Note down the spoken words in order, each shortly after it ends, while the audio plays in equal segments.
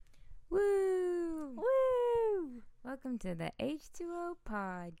Welcome to the h2our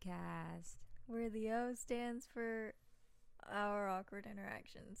podcast, where the O stands for our awkward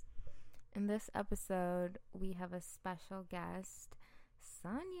interactions. In this episode, we have a special guest,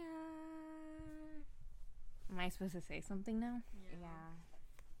 Sonia. Am I supposed to say something now?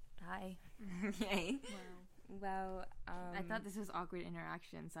 Yeah. Hi. Yay. Wow. Well, I thought this was awkward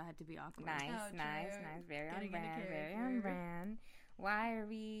interaction, so I had to be awkward. Nice. Very Getting on brand. into Very character. on brand. Why are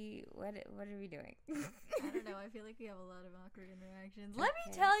we? What are we doing? I don't know. I feel like we have a lot of awkward interactions. Let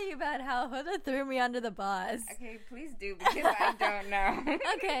me tell you about how Huda threw me under the bus. Okay, please do, because I don't know.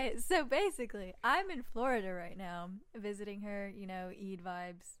 Okay, so basically, I'm in Florida right now, visiting her, Eid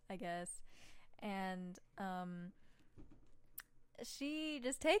vibes, I guess. And, she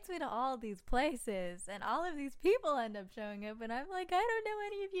just takes me to all these places, and all of these people end up showing up, and I'm like, I don't know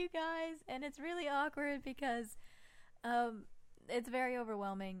any of you guys, and it's really awkward because, it's very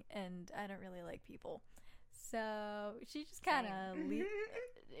overwhelming, and I don't really like people. So she just kind of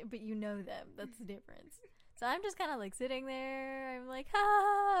but you know them. That's the difference. So I'm just kind of like sitting there. I'm like,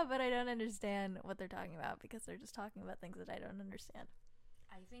 ha, but I don't understand what they're talking about because they're just talking about things that I don't understand.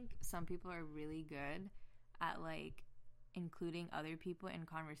 I think some people are really good at like including other people in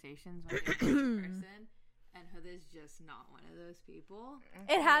conversations when they're in person, and Huda's just not one of those people.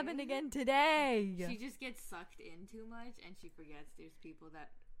 Okay. It happened again today. She just gets sucked in too much, and she forgets there's people that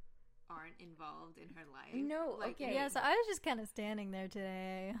aren't involved in her life. No, like, okay. Yeah, so I was just kind of standing there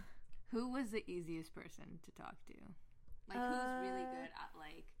today. Who was the easiest person to talk to? Like, who's really good at,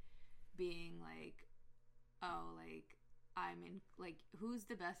 like, being, like, oh, like, I'm in, like, who's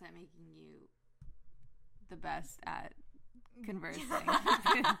the best at making you the best at conversing?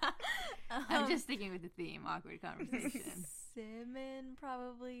 I'm just sticking with the theme, awkward conversation. Simon,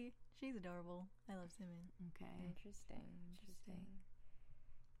 probably. She's adorable. I love Simon. Okay. Interesting.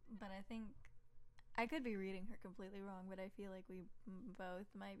 But I think I could be reading her completely wrong, but I feel like we both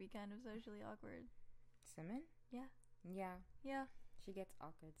might be kind of socially awkward. Simon? Yeah. Yeah. Yeah. She gets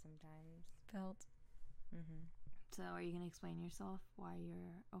awkward sometimes. Felt. Mm-hmm. So are you going to explain yourself why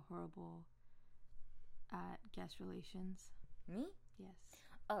you're a horrible at guest relations? Me? Yes.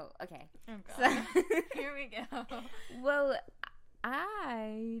 Oh, okay. Oh, So, God. Here we go. well,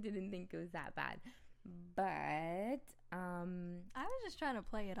 I didn't think it was that bad, but I was just trying to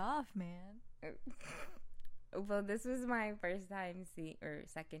play it off, man. well, this was my first time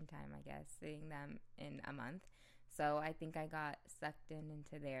second time, I guess, seeing them in a month. So I think I got sucked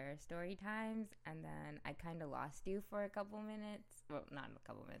into their story times, and then I kind of lost you for a couple minutes. Well, not a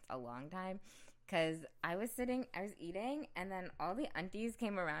couple minutes, a long time. Because I was eating, and then all the aunties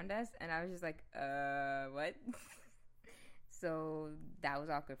came around us, and I was just like, what? So that was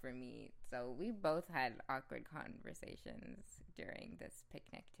awkward for me. So we both had awkward conversations during this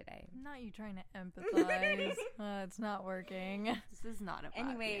picnic today. Not you trying to empathize. It's not working. This is not about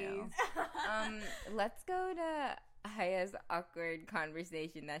Anyways, you. let's go to Haya's awkward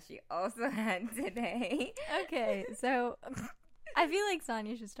conversation that she also had today. Okay, so I feel like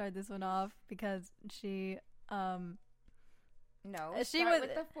Sonia should start this one off because she, No, She start was-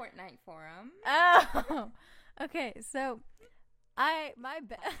 with the Fortnite forum. Oh, okay. So I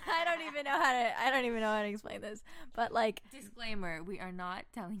don't even know how to explain this, but like, Disclaimer, we are not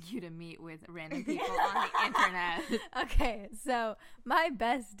telling you to meet with random people on the internet. okay. So my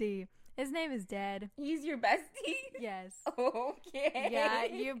bestie, his name is Dad. He's your bestie? Yes. Okay. Yeah,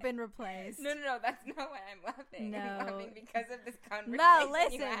 you've been replaced. No, that's not why I'm laughing. No. I'm laughing because of this conversation. No, you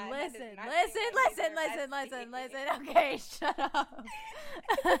listen. had. That does not mean that he's your bestie. Okay, shut up.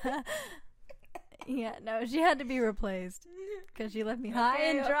 Yeah, no, she had to be replaced because she left me high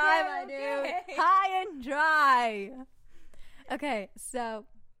and dry, my dude. High and dry. Okay, so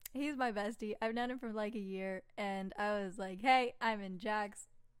he's my bestie. I've known him for like a year, and I was like, "Hey, I'm in Jax,"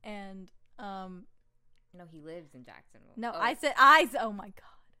 and No, he lives in Jacksonville. no, Oh. I said, oh my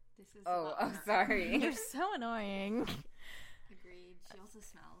god, This is Oh, about her. sorry. you're so annoying. Agreed. She also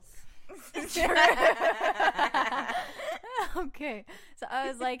smells. Okay, so I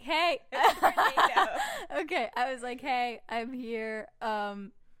was like, "Hey," okay, I was like, "Hey, I'm here.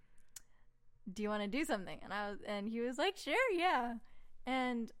 Do you want to do something?" And he was like, "Sure, yeah."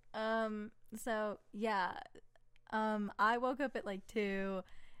 And so yeah, I woke up at like 2.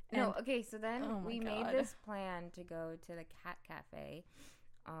 And No, okay, so then Oh my we made God. this plan to go to the cat cafe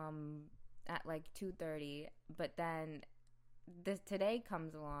at like 2:30, but then today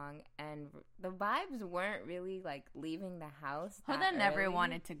comes along, and the vibes weren't really like leaving the house. Huda never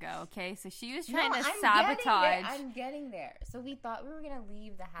wanted to go, okay? So she was trying to I'm sabotage. I'm getting there. So we thought we were going to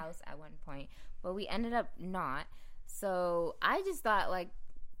leave the house at one point, but we ended up not. So I just thought, like,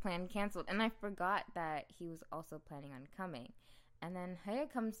 plan canceled. And I forgot that he was also planning on coming. And then Haya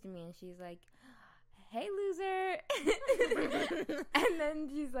comes to me and she's like, hey, loser. And then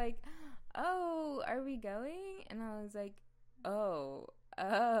she's like, oh, are we going? And I was like, oh.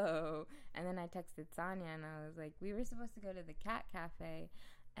 And then I texted Sonia and I was like, we were supposed to go to the cat cafe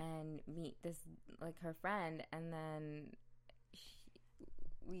and meet this, like, her friend. And then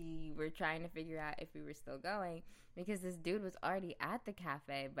we were trying to figure out if we were still going because this dude was already at the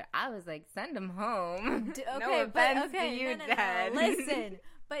cafe. But I was like, send him home. No offense to you, Dad. Listen,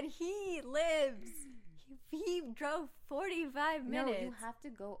 but he drove 45 minutes. No, you have to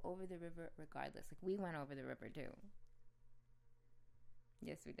go over the river regardless. Like, we went over the river too.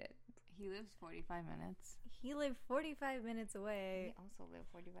 Yes, we did. He lives 45 minutes. He lived 45 minutes away. We also live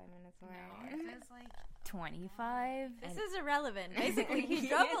 45 minutes away. No, it was like 25. This is irrelevant. Basically, he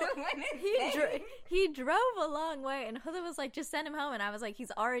drove a long way, and Huda was like, just send him home. And I was like,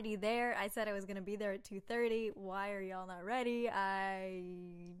 he's already there. I said I was going to be there at 2:30. Why are y'all not ready? I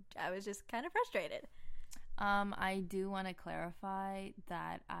was just kind of frustrated. I do want to clarify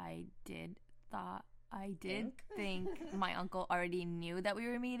that I did think my uncle already knew that we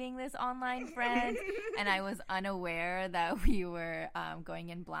were meeting this online friend, and I was unaware that we were going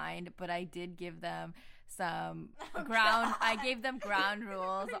in blind, but I did give them some ground. I gave them ground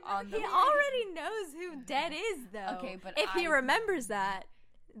rules on the. He already knows who Dead is, though. Okay, but if he remembers that,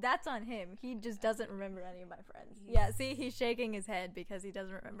 that's on him. He just doesn't remember any of my friends. Yeah, see, he's shaking his head because he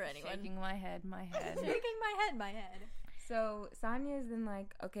doesn't remember anyone. Shaking my head. Shaking my head. So Sonia's then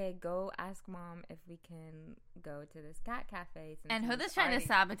like, okay, go ask mom if we can go to this cat cafe. And Huda's trying to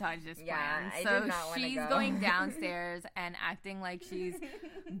sabotage this plan. So she's going downstairs and acting like she's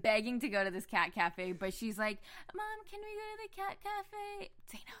begging to go to this cat cafe, but she's like, Mom, can we go to the cat cafe?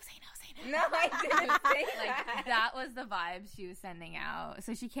 Say no. No, I didn't say like, that was the vibes she was sending out.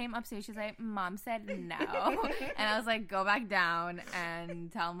 So she came upstairs. She's like, Mom said no. And I was like, go back down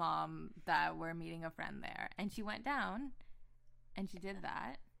and tell Mom that we're meeting a friend there. And she went down. And she did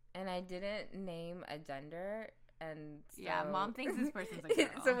that. And I didn't name a gender. And so... yeah, Mom thinks this person's a girl.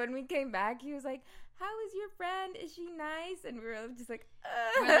 So when we came back, he was like, how is your friend? Is she nice? And we were just like,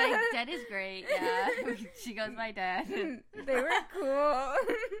 we're like, Dad is great. Yeah. She goes by Dad. They were cool.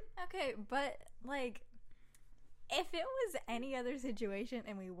 Okay, but like, if it was any other situation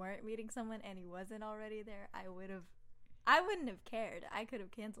and we weren't meeting someone and he wasn't already there, I wouldn't have cared. I could have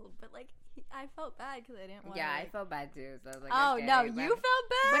canceled. But like, I felt bad because I didn't want to. Yeah, I felt bad too. So I was like, oh, okay, no, you felt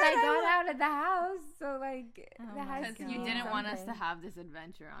bad? But I got out of the house. So like, because you didn't want us to have this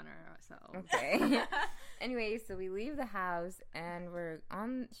adventure on ourselves. Okay. Anyway, so we leave the house and we're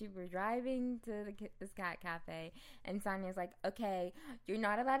driving to this cat cafe, and Sonia's like, okay, you're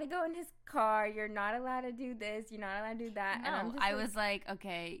not allowed to go in his car. You're not allowed to do this. You're not allowed to do that. No, and I was like,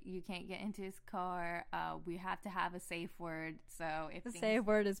 okay, you can't get into his car. We have to have a safe word. So if the safe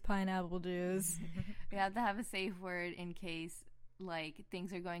word is pineapple juice. We have to have a safe word in case like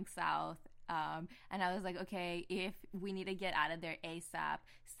things are going south. And I was like, okay, if we need to get out of there ASAP,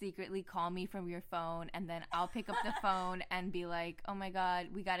 secretly call me from your phone, and then I'll pick up the phone and be like, oh my God,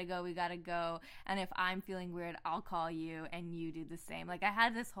 we gotta go. And if I'm feeling weird, I'll call you and you do the same. Like, I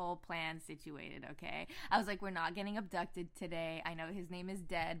had this whole plan situated, okay? I was like, we're not getting abducted today. I know his name is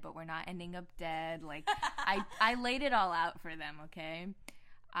Dead, but we're not ending up dead. Like, I laid it all out for them, okay?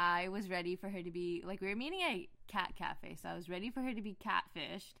 I was ready for her to be, like, we were meeting at a cat cafe, so I was ready for her to be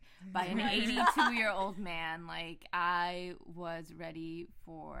catfished by an 82-year-old man. Like, I was ready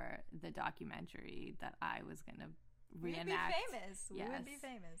for the documentary that I was going to reenact. We'd be famous. Yes. We would be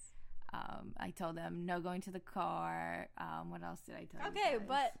famous. I told them, no going to the car. What else did I tell you Okay, guys?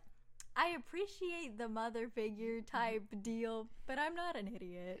 but I appreciate the mother figure type deal, but I'm not an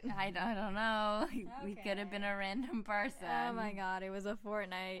idiot. I don't know. We could have been a random person. Oh my God, it was a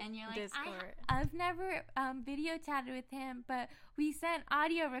Fortnite and you're like, Discord. I've never video chatted with him, but we sent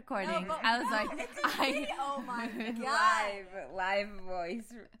audio recordings. I was like, oh my God. live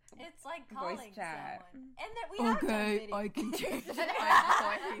voice. It's like calling voice chat. someone. And that we have done video. I can change my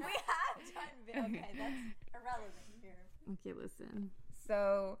voice. We have done video. Okay, that's irrelevant here. Okay, listen.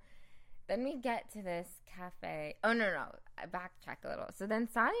 So then we get to this cafe. Oh, no. I backtrack a little. So then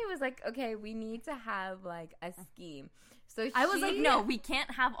Sonia was like, okay, we need to have, like, a scheme. So I was like, no, we can't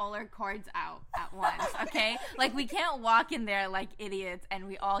have all our cards out at once, okay? Like, we can't walk in there like idiots and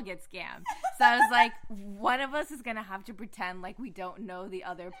we all get scammed. So I was like, one of us is going to have to pretend like we don't know the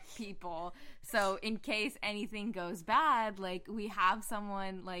other people. So in case anything goes bad, like, we have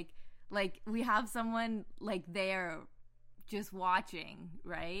someone, like we have someone, like, there just watching,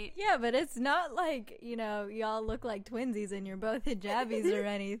 right? Yeah, but it's not like, you know, y'all look like twinsies and you're both hijabis or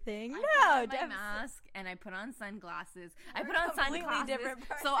anything. I No, put on my mask and I put on sunglasses. I put on sunglasses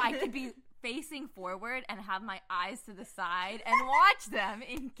so I could be facing forward and have my eyes to the side and watch them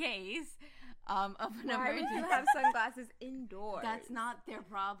in case of an Why would emergency. you have sunglasses indoors? That's not their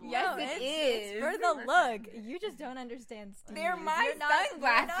problem. Yes, No, it it's is. for the look. You just don't understand Steve. They're my You're not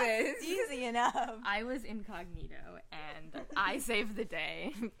sunglasses. easy enough. I was incognito and I saved the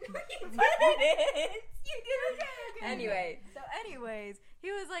day. You did it. You did it. Anyway, Anyways,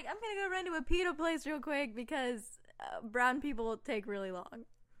 he was like, I'm gonna go run to a pita place real quick because brown people take really long.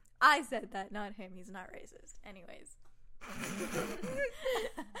 I said that, not him. He's not racist. Anyways.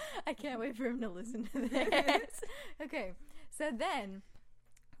 I can't wait for him to listen to this. Okay, so then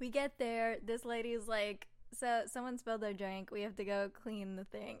we get there. This lady's like, so someone spilled their drink. We have to go clean the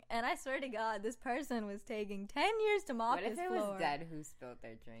thing. And I swear to God, this person was taking 10 years to mop what his if it floor. was Dead who spilled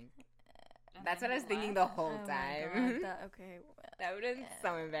their drink? That's what I was thinking the whole Oh my time. God, okay. That would have been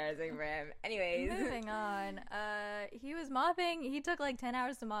so embarrassing for him. Anyways. Moving on. He was mopping. He took like 10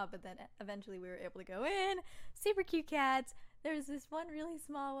 hours to mop, but then eventually we were able to go in. Super cute cats. There's this one really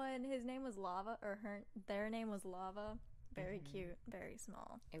small one. His name was Lava, or their name was Lava. Very cute, very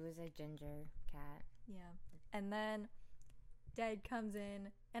small. It was a ginger cat. Yeah. And then Dad comes in,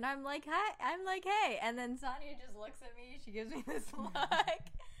 and I'm like, hi. I'm like, hey. And then Sonia just looks at me. She gives me this look.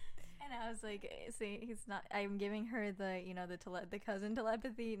 And I was like, see, he's not, I'm giving her the, you know, the cousin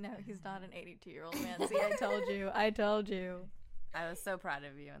telepathy. No, he's not an 82-year-old man. See, I told you. I was so proud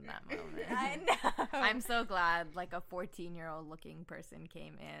of you in that moment. I know. I'm so glad like a 14-year-old looking person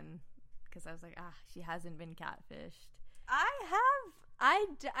came in because I was like, she hasn't been catfished.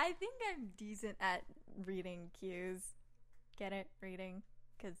 I think I'm decent at reading cues. Get it? Reading?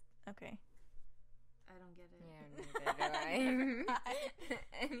 Because, okay. I don't get it. Yeah, neither do I.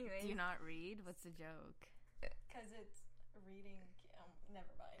 Anyway. Do you not read? What's the joke? Because it's reading. Never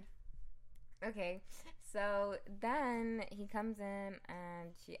mind. Okay, so then he comes in and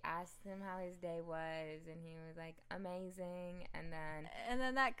she asked him how his day was, and he was like, amazing, and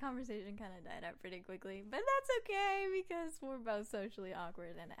then that conversation kind of died out pretty quickly, but that's okay because we're both socially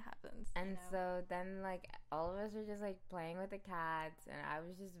awkward and it happens. And you know? so then, like, all of us were just like playing with the cats, and I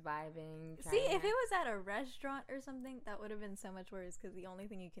was just vibing. See, if it was at a restaurant or something, that would have been so much worse because the only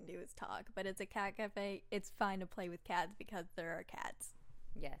thing you can do is talk. But it's a cat cafe. It's fine to play with cats because there are cats.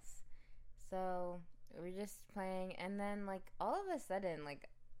 Yes. So we're just playing, and then like all of a sudden, like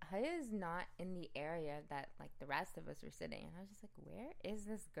Haya's not in the area that like the rest of us were sitting, and I was just like, where is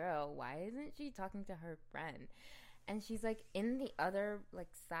this girl? Why isn't she talking to her friend? And she's like in the other like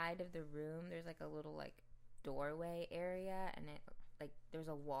side of the room. There's like a little like doorway area, and it like there's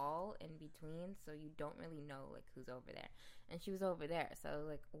a wall in between, so you don't really know like who's over there. And she was over there, so I was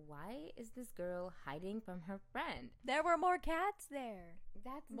like, why is this girl hiding from her friend? There were more cats there.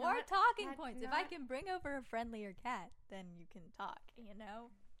 That's more not, talking that's points. not, If I can bring over a friendlier cat, then you can talk, you know?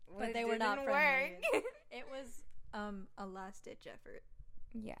 But it they were not didn't friendly. work. It was a last-ditch effort.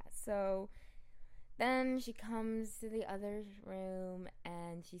 Yeah, so then she comes to the other room,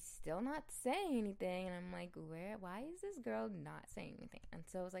 and she's still not saying anything, and I'm like, why is this girl not saying anything? And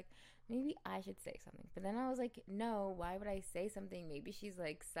so I was like, maybe I should say something. But then I was like, no, why would I say something? Maybe she's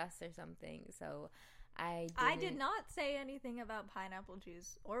like sus or something. So I did not say anything about pineapple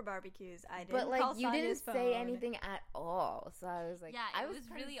juice or barbecues. I didn't But like call you Sonia's didn't say phone. anything at all. So I was like, Yeah, I it was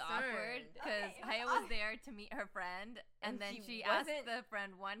really awkward concerned. because Okay, it was Haya was there to meet her friend, and then she asked wasn't- the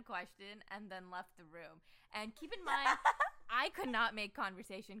friend one question and then left the room. And keep in mind, I could not make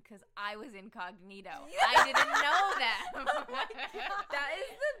conversation because I was incognito. I didn't know that.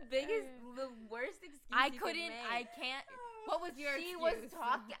 That is the worst excuse. I you could couldn't. make. I can't. What was your She excuse? was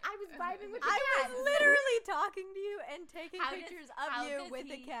talking. I was vibing with the I cat. was literally talking to you and taking How pictures how of you does with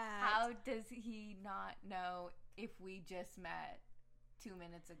the he- cat. How does he not know if we just met 2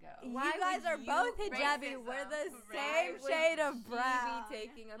 minutes ago? You Why guys would are you- both hijabi. Racism. We're the Why same would shade of she brown. be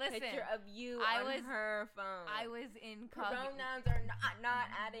taking a Listen, picture of you I on was- her phone. I was incognito. Pronouns are not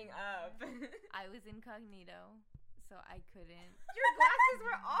adding up. I was incognito, so I couldn't. Your glasses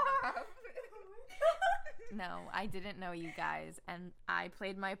were off. No, I didn't know you guys, and I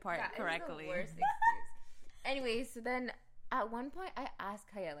played my part That is correctly. the worst excuse. Anyway, so then at one point I asked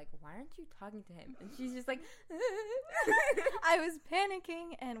Kaya, like, why aren't you talking to him? And she's just like, I was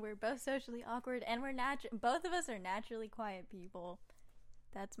panicking, and we're both socially awkward, and both of us are naturally quiet people.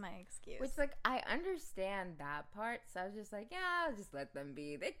 That's my excuse. which, like, I understand that part. So I was just like, yeah, I'll just let them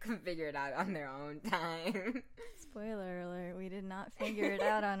be. They can figure it out on their own time. Spoiler alert, we did not figure it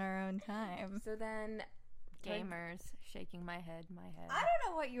out on our own time. So then Gamers. Shaking my head. I don't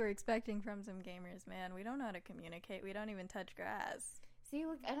know what you were expecting from some gamers, man. We don't know how to communicate. We don't even touch grass. See,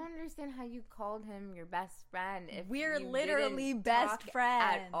 look, I don't understand how you called him your best friend if we're you literally didn't best talk friends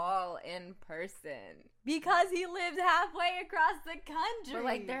at all in person. Because he lives halfway across the country. But,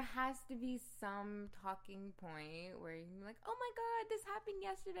 like, there has to be some talking point where you're like, oh my god, this happened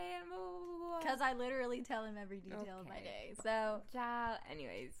yesterday, and blah, blah, blah, blah. Because I literally tell him every detail of my day. So,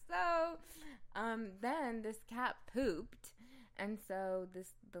 anyways, then this cat pooped, and so the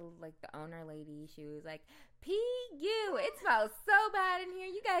owner lady, she was like, P.U. It smells so bad in here.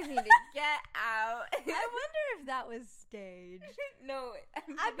 You guys need to get out. I wonder if that was staged. No.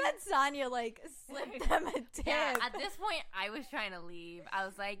 I bet Sonya, slipped them a tip. Yeah, at this point, I was trying to leave. I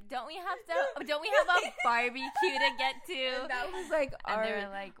was like, don't we have a barbecue to get to? And that was, like, and they were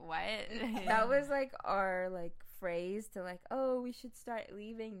like, what? That was, like, our, like, phrase to, like, oh, we should start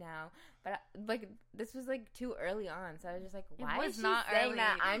leaving now. But, like, this was, like, too early on. So I was just like, why is she saying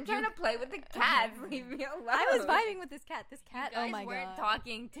that? I'm trying to play with the cats. Leave me alone. I was vibing with this cat. This cat, oh my god. You guys weren't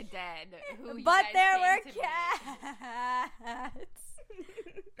talking to Dead. But there were cats.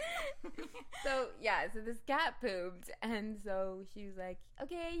 So this cat pooped. And so she was like,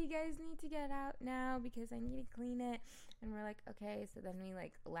 okay, you guys need to get out now because I need to clean it. And we're like, okay. So then we,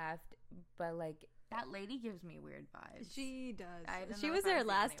 like, left. But, like, that lady gives me weird vibes. She does. She was there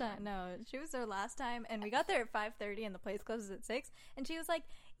last time. No, she was there last time, and we got there at 5:30, and the place closes at 6. And she was like,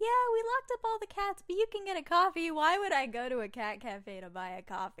 "Yeah, we locked up all the cats, but you can get a coffee. Why would I go to a cat cafe to buy a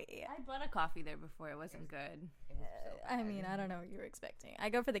coffee?" I bought a coffee there before. It wasn't good. I mean, I don't know what you were expecting. I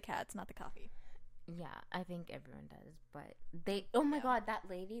go for the cats, not the coffee. Yeah, I think everyone does, but they. Oh my god, that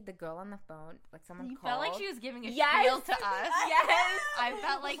lady, the girl on the phone, like someone you called. Felt like she was giving a spiel to us. Yes, I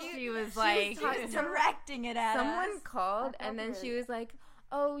felt like she was like directing it at someone us. called, and then she was like,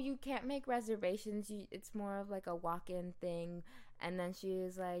 "Oh, you can't make reservations. It's more of like a walk-in thing." And then she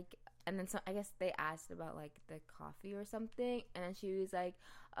was like, and then I guess they asked about like the coffee or something, and then she was like,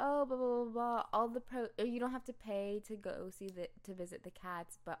 "Oh, blah blah blah blah. All the you don't have to pay to go to visit the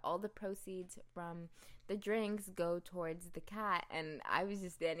cats, but all the proceeds from the drinks go towards the cat." And I was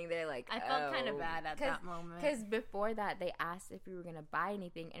just standing there like, I felt kind of bad at that moment because before that they asked if we were gonna buy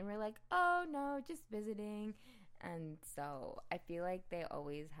anything, and we're like, "Oh no, just visiting." And so I feel like they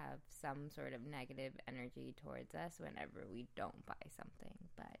always have some sort of negative energy towards us whenever we don't buy something,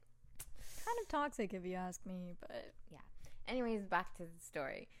 but kind of toxic if you ask me. But yeah. Anyways, back to the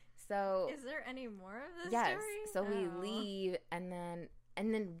story. So is there any more of this story? Yes. So we leave, and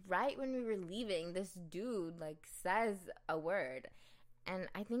then right when we were leaving, this dude like says a word, and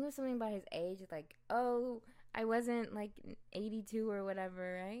I think it was something about his age, like, "Oh, I wasn't like 82 or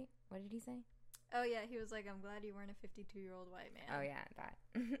whatever," right? What did he say? Oh yeah, he was like, "I'm glad you weren't a 52-year-old white man." Oh yeah, that.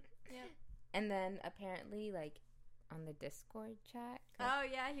 Yeah. And then apparently, like, on the Discord chat. Oh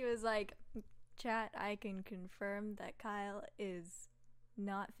yeah, he was like, "Chat, I can confirm that Kyle is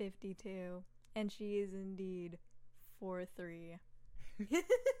not 52, and she is indeed 4'3". Not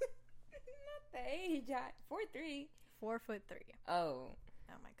the age, 4'3". 4'3". Oh.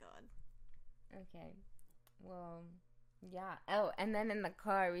 Oh my god. Okay. Well, yeah. Oh, and then in the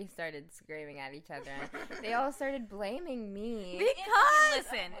car we started screaming at each other. They all started blaming me. Because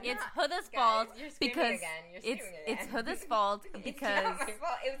listen, it's Huda's fault because it's Huda's fault because it's not my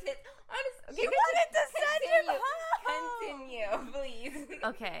fault. It was his. Honestly, you wanted to send him home. Continue, please.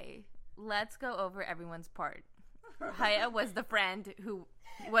 Okay, let's go over everyone's part. Haya was the friend who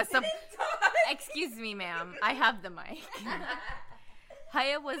was excuse me, ma'am. I have the mic.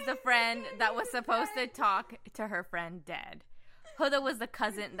 Haya was the friend that was supposed to talk to her friend Dead. Huda was the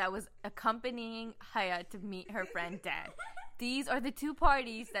cousin that was accompanying Haya to meet her friend Dead. These are the two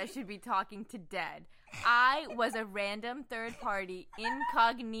parties that should be talking to Dead. I was a random third party,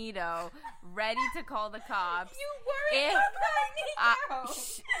 incognito, ready to call the cops. You were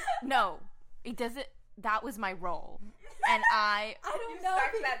incognito! No, it doesn't. That was my role. And I don't know.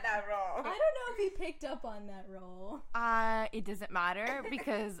 That role. I don't know if he picked up on that role. It doesn't matter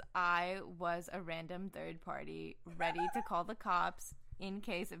because I was a random third party ready to call the cops in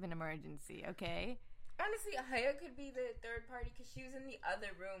case of an emergency, okay? Honestly, Haya could be the third party because she was in the other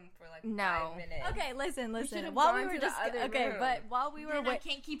room for like 5 No. minutes. Okay, listen. should've While gone we were to the just other room. but while we were I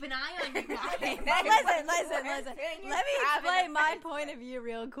can't keep an eye on you guys. listen. Let me explain my point of view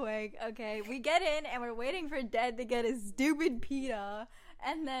real quick. Okay, we get in and we're waiting for Dead to get his stupid pita,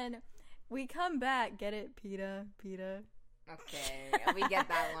 and then we come back. Get it, pita. Okay, we get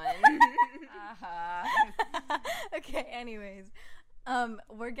that one. Okay. Anyways,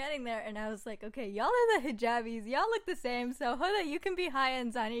 We're getting there, and I was like, okay, y'all are the hijabis. Y'all look the same, so Huda, you can be Haya,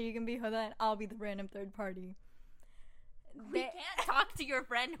 and Zanya, you can be Huda, and I'll be the random third party. We can't talk to your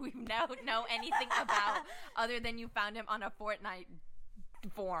friend who we don't know anything about other than you found him on a Fortnite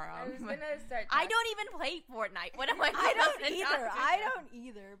forum. I was gonna start. I don't even play Fortnite. What am I? I don't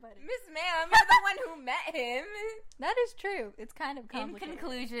either. But Miss Ma'am, you're the one who met him. that is true. It's kind of In complicated.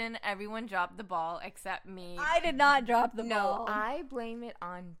 conclusion, everyone dropped the ball except me. I did not drop the No, ball. I blame it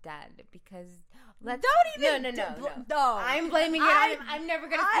on Dad because Don't even. No. I'm blaming it on him. I'm never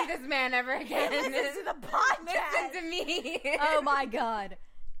gonna see this man ever again. Listen to the podcast. Listen to me. Oh my god.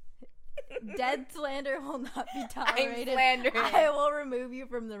 Dead slander will not be tolerated. I'm slandering. I will remove you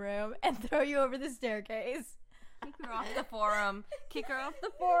from the room and throw you over the staircase. Kick her off the forum. Kick her off the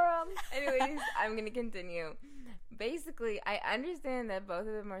Forum. Anyways, I'm gonna continue. Basically, I understand that both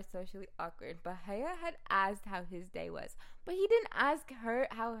of them are socially awkward, but Haya had asked how his day was. But he didn't ask her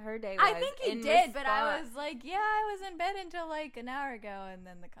how her day was. I think he did, but I was like, yeah, I was in bed until like an hour ago, and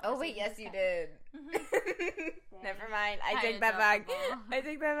then the conversation. Oh wait, yes, you did. Never mind. I I take didn't that drop back. the ball. I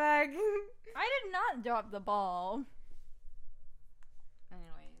take that back. I did not drop the ball.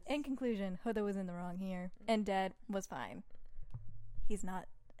 Anyways. In conclusion, Huda was in the wrong here, and Dad was fine. He's not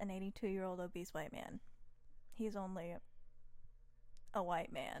an 82-year-old obese white man. He's only a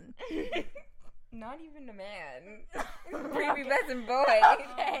white man. Not even a man. Prepubescent boy.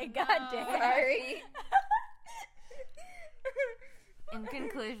 Okay, goddamn. Sorry. In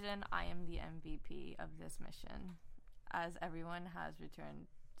conclusion, I am the MVP of this mission, as everyone has returned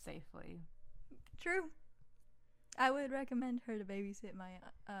safely. True. I would recommend her to babysit my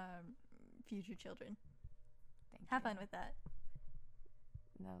future children. Thank Have you. fun with that.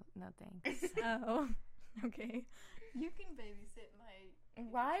 No thanks. Oh, okay. You can babysit my...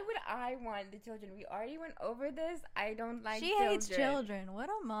 Why would I want the children? We already went over this. I don't like She children. hates children. What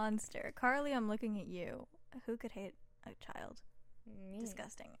a monster. Carly, I'm looking at you. Who could hate a child? Me.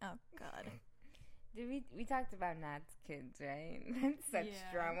 Disgusting. Oh, God. Did we talked about Nat's kids, right? That's such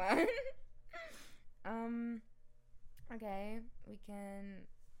Yeah. drama. Okay, we can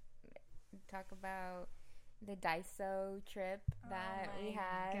talk about the Daiso trip that Oh we my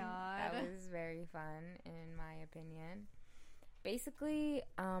had. God. That was very fun, in my opinion. Basically,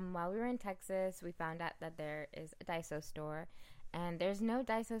 while we were in Texas, we found out that there is a Daiso store, and there's no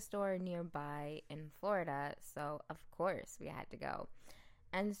Daiso store nearby in Florida, so of course we had to go.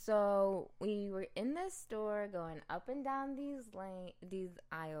 And so we were in this store going up and down these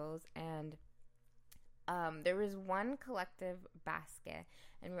aisles, and there was one collective basket,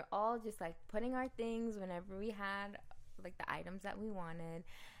 and we're all just like putting our things whenever we had like the items that we wanted.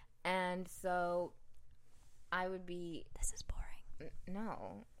 And so I would be, This is boring.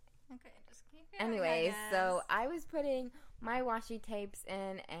 no. Okay, just keep going. Anyways, so I was putting my washi tapes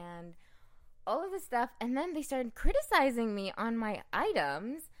in and all of this stuff, and then they started criticizing me on my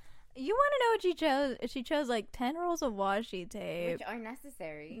items, You want to know what she chose? She chose like 10 rolls of washi tape. which are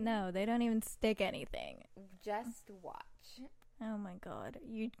necessary. No, they don't even stick anything. Just watch. Oh my god.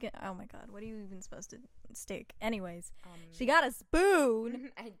 Oh my god. What are you even supposed to stick? Anyways, she got a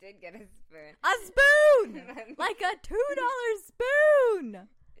spoon. I did get a spoon. A spoon! Like a $2 spoon!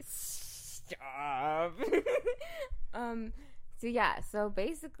 Stop. So yeah, so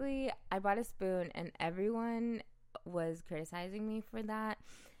basically I bought a spoon and everyone was criticizing me for that.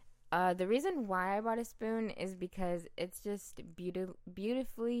 The reason why I bought a spoon is because it's just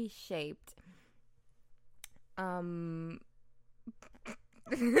beautifully shaped. Not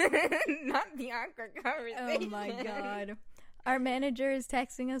the awkward conversation. Oh my god. Our manager is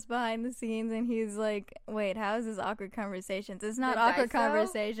texting us behind the scenes and he's like, wait, how is this awkward conversations? It's not The awkward Daiso?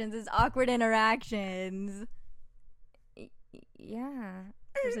 conversations, it's awkward interactions. Yeah.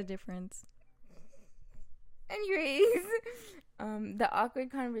 There's a difference. Anyways, the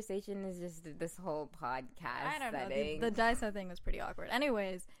awkward conversation is just this whole podcast I don't know. setting. The Daiso thing was pretty awkward.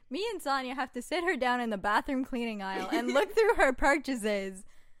 Anyways, me and Sonia have to sit her down in the bathroom cleaning aisle and look through her purchases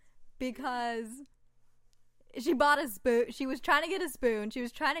because she bought a spoon. She was trying to get a spoon. She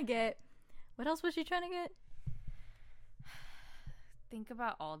was trying to get... What else was she trying to get? Think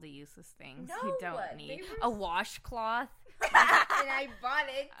about all the useless things No, you don't they need. were A washcloth. and I bought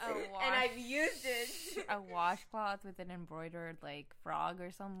it, A and I've used it. A washcloth with an embroidered like frog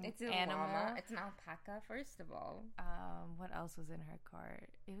or some It's an animal. llama. It's an alpaca, first of all. What else was in her cart?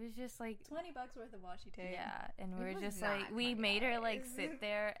 It was just like $20 worth of washi tape. yeah, and we It were was just not like we made her like $20. sit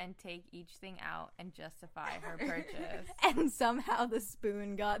there and take each thing out and justify her purchase. And somehow the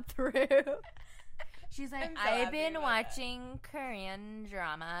spoon got through. She's like, I'm so I've happy been about watching Korean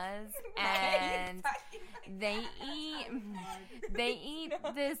dramas, and they eat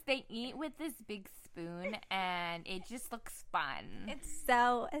with this big spoon, and it just looks fun. It's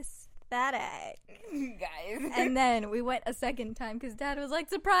so aesthetic. Guys. And then we went a second time because Dad was like,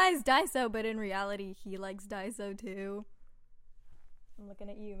 surprise, Daiso, but in reality, he likes Daiso too. I'm looking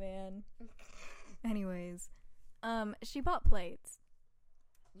at you, man. Anyways, she bought plates.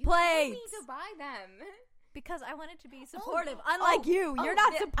 You Plates! told me to buy them. Because I wanted to be supportive. Unlike you're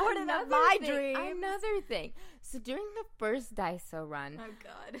not supportive of my dream. Another thing. So during the first Daiso run, Oh,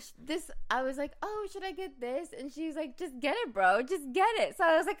 God. I was like, oh, should I get this? And she was like, just get it, bro. Just get it. So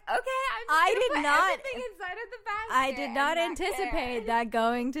I was like, okay, I did not- everything inside of the basket. I did not and anticipate that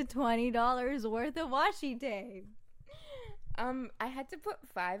going to $20 worth of washi tape. I had to put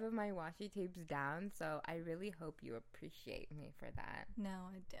 5 of my washi tapes down, so I really hope you appreciate me for that. No,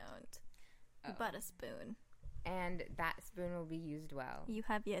 I don't. You bought a spoon. And that spoon will be used well. You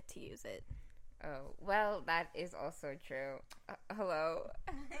have yet to use it. Oh, well, that is also true. Hello?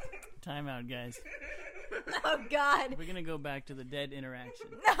 Time out, guys. Oh, God. We're gonna go back to the dead interaction.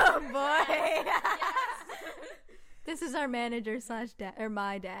 Oh, boy. This is our manager / dad, or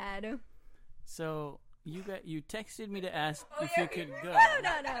my dad. So you texted me to ask if you could go.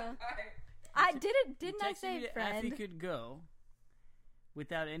 No. I didn't I texted say me to ask friend? if you could go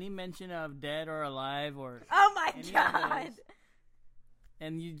without any mention of dead or alive or Oh my any of God. those.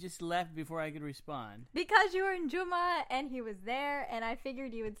 And you just left before I could respond. Because you were in Juma and he was there, and I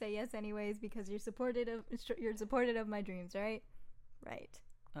figured you would say yes anyways because you're supportive of my dreams, right? Right.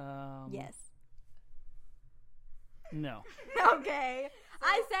 Yes. No. Okay.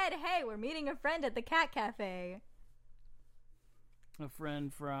 I said, hey, we're meeting a friend at the Cat Cafe. A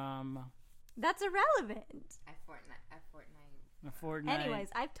friend from That's irrelevant. At Fortnite. a fortnight. Anyways,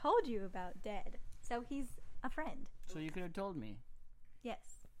 I've told you about Dead, so he's a friend. So you could have told me.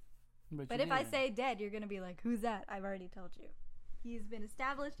 Yes. But But you if I didn't. say Dead, you're going to be like, who's that? I've already told you. He's been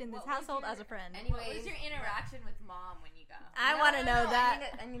established in this household as a friend. What was your interaction with Mom when you go? I want to know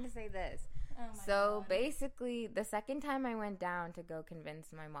that. I need to say this. Oh my So God. basically, the second time I went down to go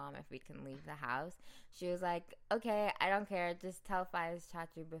convince my mom if we can leave the house, she was like, okay, I don't care. Just tell Faiz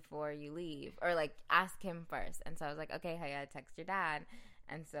Chachu before you leave. Or, like, ask him first. And so I was like, okay, I gotta text your dad.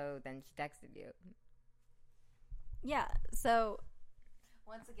 And so then she texted you. Yeah, so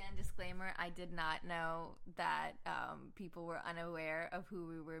Once again, disclaimer, I did not know that people were unaware of who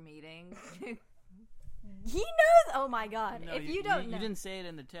we were meeting. he knows. Oh my God. No, if you don't know. You didn't say it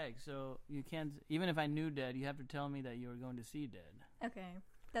in the text, so you can't. Even if I knew Dead, you have to tell me that you were going to see Dead. Okay,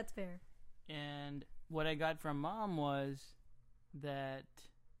 that's fair. And what I got from Mom was that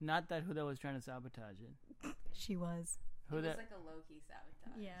not that Huda was trying to sabotage it. She was. It was Huda, like a low-key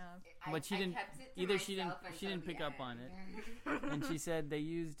sabotage. Yeah. But she didn't- either she didn't pick up on it. and she said they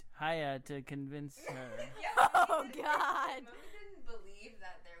used Haya to convince her. Oh God. Mom didn't believe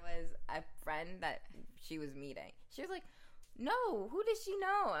that there was a friend that she was meeting. She was like, no, who does she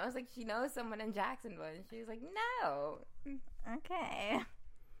know? I was like, she knows someone in Jacksonville. And she was like, no. Okay.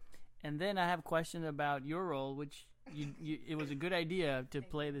 And then I have questions about your role, which it was a good idea to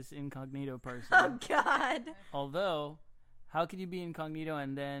play this incognito person. Oh God. Although, how could you be incognito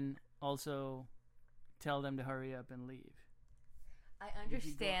and then also tell them to hurry up and leave? I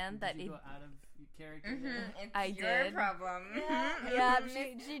understand that Did you it. go out of your character there? It's I your did. problem. Yeah,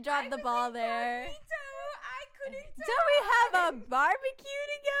 she dropped the ball there. I couldn't Do we have a barbecue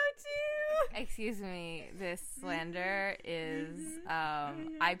to go to? Excuse me. This slander is.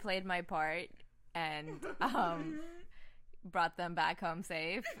 I played my part and brought them back home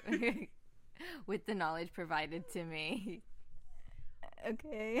safe with the knowledge provided to me.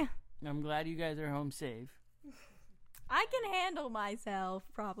 Okay. I'm glad you guys are home safe. I can handle myself,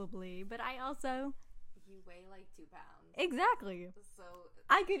 probably, but I also... You weigh like 2 pounds. Exactly. So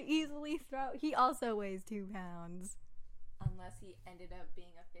I could easily throw... He also weighs 2 pounds. unless he ended up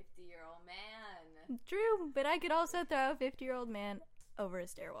being a 50-year-old man. True, but I could also throw a 50-year-old man over a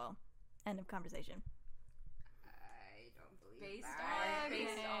stairwell. End of conversation. I don't believe Based that. on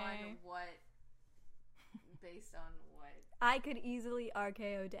Okay. what? Based on what? I could easily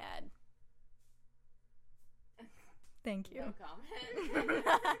RKO Dad. Thank you. No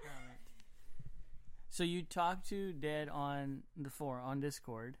comment. So you talked to Dead on the forum, on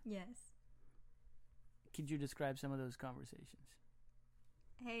Discord. Yes. Could you describe some of those conversations?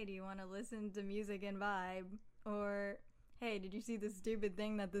 Hey, do you want to listen to music and vibe? Or, hey, did you see the stupid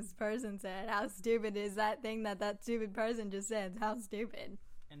thing that this person said? How stupid is that thing that stupid person just said? How stupid?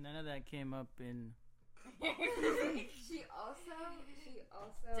 And none of that came up in She also.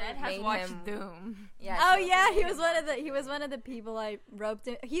 Jed has made watched him, Doom. Yeah. Oh she also yeah, made he him was one of the people I roped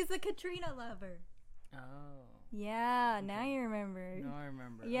in. He's the Katrina lover. Oh. Yeah, now you remember. No, I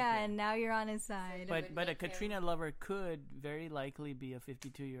remember. Yeah, Okay. and now you're on his side. So But a Katrina lover could very likely be a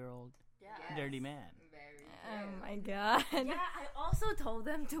 52-year-old Yes. dirty man. Very Oh true. my god. Yeah, I also told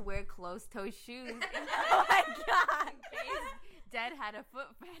them to wear closed-toe shoes. Oh my god. Jed had a foot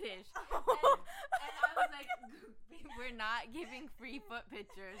fetish. And I was like, we're not giving free foot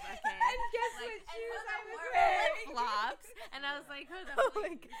pictures, okay? And guess Like, what shoes I was wore wearing? flip-flops. And I was like, hold up. Oh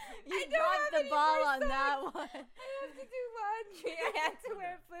my god. You don't dropped have the any ball more on that socks. one. I have to do laundry. I had to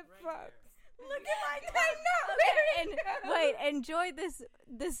wear flip flops. Look at my I'm not Okay, wearing and those. wait, enjoy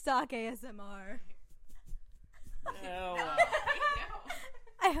this stock ASMR. Oh,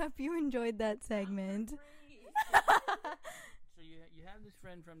 I hope you enjoyed that segment. So you have this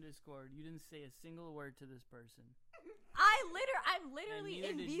friend from Discord. You didn't say a single word to this person. I'm literally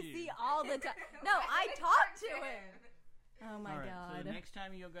And in neither did VC you. all the time. No, I talked to him. Oh my All right. god. So the next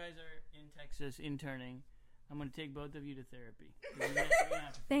time you guys are in Texas interning, I'm going to take both of you to therapy. You're gonna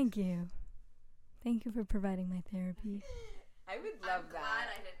have to- Thank you. Thank you for providing my therapy. I would love Glad that.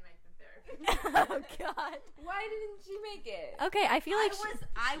 I didn't make the therapy. Oh god. Why didn't she make it? Okay, I feel like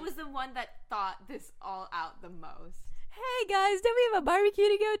I was the one that thought this all out the most. hey guys, don't we have a barbecue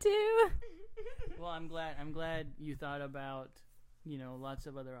to go to? Well, I'm glad you thought about, lots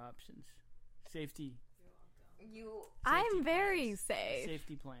of other options. Safety I'm very plans. safe.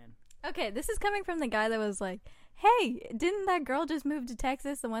 Safety plan. Okay, this is coming from the guy that was like, hey, didn't that girl just move to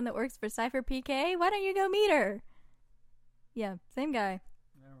Texas, the one that works for Cypher PK? Why don't you go meet her? Yeah, same guy.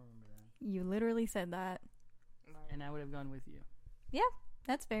 I don't remember that. You literally said that. And I would have gone with you. Yeah,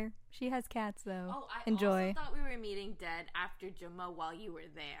 that's fair. She has cats, though. Oh, I Enjoy. also thought we were meeting Dead after Juma while you were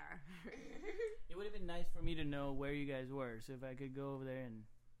there. It would have been nice for me to know where you guys were, so if I could go over there and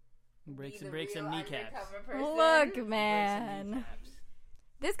break some kneecaps. Look, Break man. some kneecaps.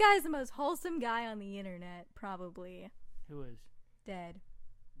 This guy is the most wholesome guy on the internet, probably. Who is? Dead.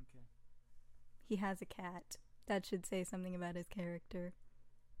 Okay. He has a cat. That should say something about his character.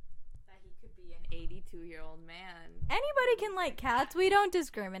 That he could be an 82-year-old man. Anybody can like cats. We don't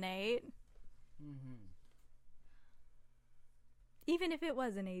discriminate. Mm-hmm. Even if it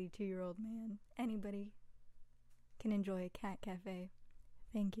was an 82-year-old man, anybody can enjoy a cat cafe.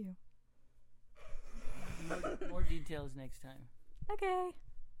 Thank you. More details next time. Okay.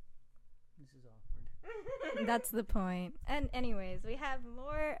 This is awkward. That's the point. And anyways, we have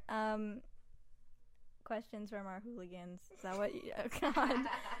more questions from our hooligans. Is that what you... Oh, God.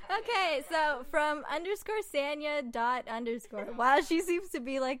 Okay, so from _Sanya. Wow, she seems to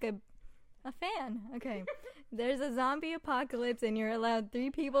be like a fan. Okay. There's a zombie apocalypse and you're allowed 3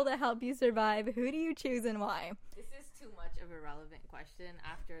 people to help you survive. Who do you choose and why? This is too much of a relevant question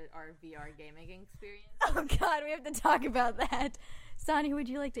after our VR gaming experience. Oh, God, we have to talk about that. Sonny, would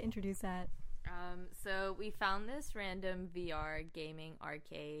you like to introduce that? So we found this random VR gaming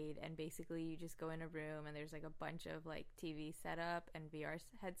arcade, and basically you just go in a room and there's like a bunch of like TV setup and VR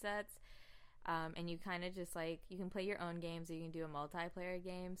headsets, and you kind of just like, you can play your own games or you can do a multiplayer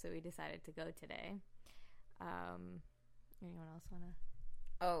game. So we decided to go today. Anyone else wanna?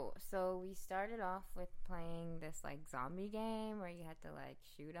 Oh, so we started off with playing this like zombie game where you had to like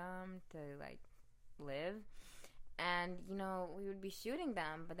shoot them to like live. And, we would be shooting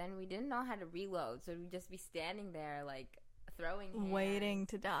them, but then we didn't know how to reload. So we'd just be standing there, like, throwing hands. Waiting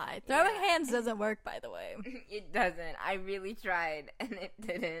to die. Throwing hands doesn't work, by the way. It doesn't. I really tried, and it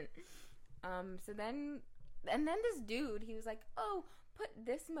didn't. So then this dude, he was like, oh, put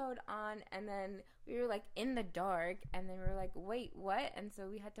this mode on. And then we were, like, in the dark. And then we were like, wait, what? And so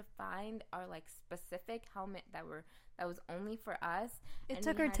we had to find our, like, specific helmet that was only for us. It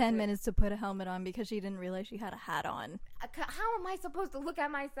took her 10 minutes to put a helmet on because she didn't realize she had a hat on. How am I supposed to look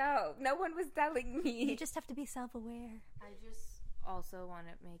at myself? No one was telling me. You just have to be self-aware. I just also want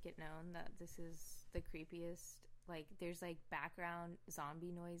to make it known that this is the creepiest. Like, there's like background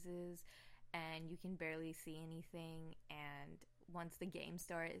zombie noises and you can barely see anything, and once the game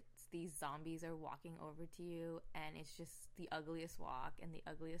starts, these zombies are walking over to you, and it's just the ugliest walk and the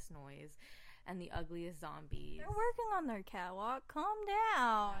ugliest noise and the ugliest zombies. They're working on their catwalk. Calm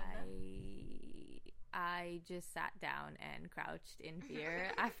down. I just sat down and crouched in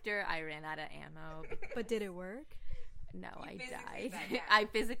fear after I ran out of ammo. But did it work? No, I died. I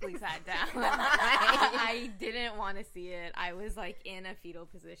physically sat down. I didn't want to see it. I was like in a fetal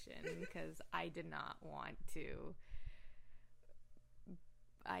position because I did not want to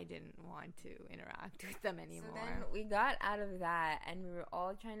I didn't want to interact with them anymore. So then we got out of that, and we were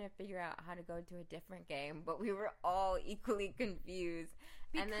all trying to figure out how to go to a different game, but we were all equally confused.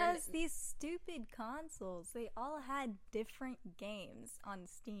 Because these stupid consoles, they all had different games on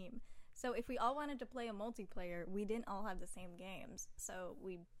Steam. So if we all wanted to play a multiplayer, we didn't all have the same games. So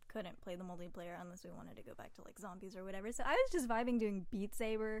we couldn't play the multiplayer unless we wanted to go back to like zombies or whatever. So I was just vibing doing Beat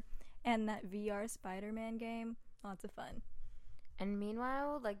Saber and that VR Spider-Man game. Lots of fun. And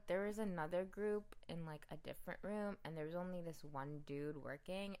meanwhile, like, there was another group in like a different room, and there was only this one dude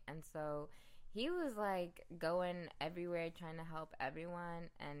working, and so he was like going everywhere trying to help everyone,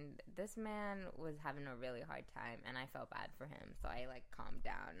 and this man was having a really hard time, and I felt bad for him, so I like calmed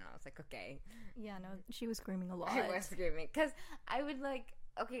down, and I was like, okay. Yeah, no, she was screaming a lot. I was screaming because I would like,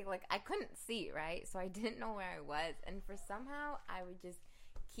 okay, like I couldn't see, right? So I didn't know where I was, and for somehow I would just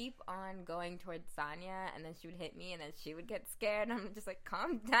keep on going towards Sonya, and then she would hit me, and then she would get scared, and I'm just like,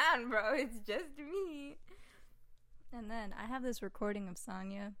 calm down, bro, it's just me. And then I have this recording of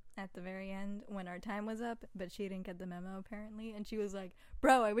Sonya at the very end when our time was up, but she didn't get the memo apparently, and she was like,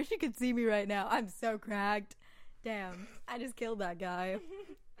 bro, I wish you could see me right now, I'm so cracked. Damn, I just killed that guy.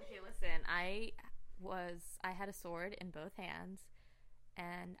 Okay, listen, I had a sword in both hands,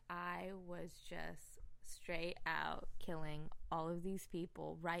 and I was just straight out killing all of these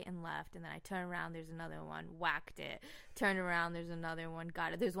people right and left, and then I turn around, there's another one, whacked it, turn around, there's another one,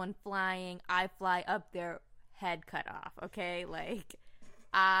 got it, there's one flying, I fly up there, head cut off, okay? Like,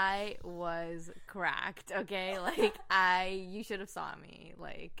 I was cracked, okay? Like, you should have saw me,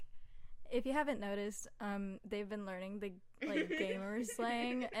 like. If you haven't noticed, they've been learning the like gamer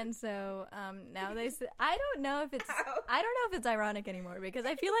slang, and so now they say, I don't know if it's ironic anymore, because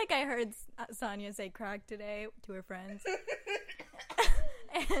I feel like I heard Sonya say crack today to her friends.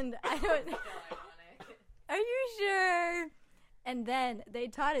 And I don't. Are you sure? And then they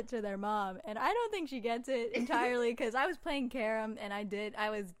taught it to their mom, and I don't think she gets it entirely, because I was playing Karam, and I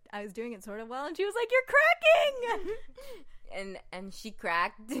was doing it sort of well, and she was like, "You're cracking," and she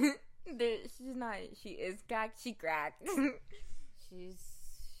cracked. She is cracked. She cracked.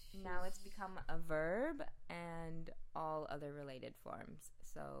 Now it's become a verb and all other related forms.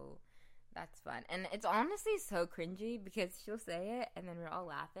 So that's fun. And it's honestly so cringy, because she'll say it and then we're all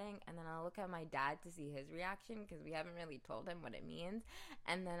laughing, and then I'll look at my dad to see his reaction, because we haven't really told him what it means.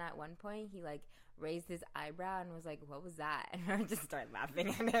 And then at one point he like raised his eyebrow and was like, what was that? And I just started laughing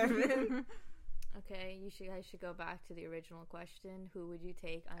at him. Okay, I should go back to the original question. Who would you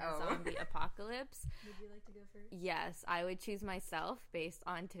take on a zombie apocalypse? Would you like to go first? Yes, I would choose myself based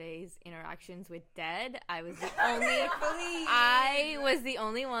on today's interactions with Dead. I was the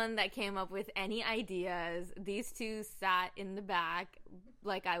only one that came up with any ideas. These two sat in the back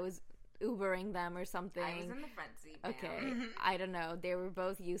like I was Ubering them or something. I was in the front seat. Okay, I don't know. They were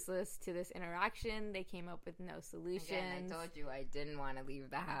both useless to this interaction. They came up with no solutions. Again, I told you I didn't want to leave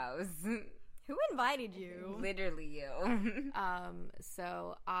the house. Who invited you? Literally you.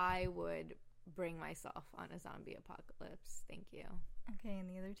 So I would bring myself on a zombie apocalypse. Thank you. Okay, and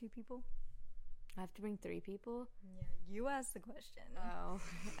the other two people? I have to bring 3 people? Yeah, you asked the question. Oh,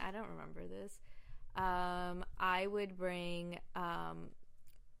 I don't remember this. I would bring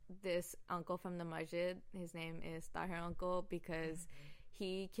this uncle from the masjid. His name is Tahir Uncle, because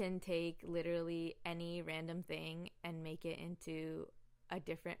he can take literally any random thing and make it into a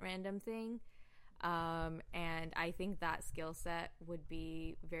different random thing. And I think that skill set would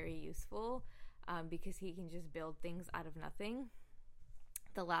be very useful, because he can just build things out of nothing.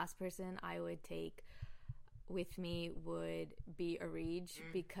 The last person I would take with me would be Arij,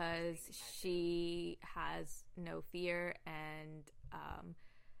 because she has no fear, and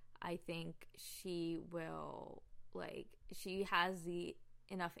I think she will, like, she has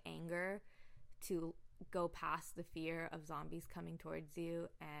enough anger to go past the fear of zombies coming towards you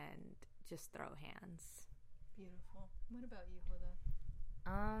and just throw hands. Beautiful. What about you,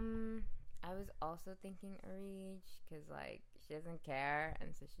 Huda? I was also thinking Arij, because like she doesn't care,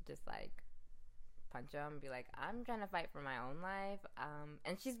 and so she just like punch him and be like, I'm trying to fight for my own life.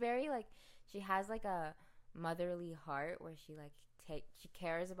 And she's very like, she has like a motherly heart where she like she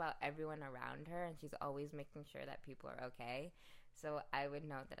cares about everyone around her, and she's always making sure that people are okay. So I would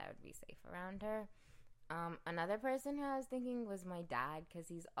know that I would be safe around her. Another person who I was thinking was my dad, because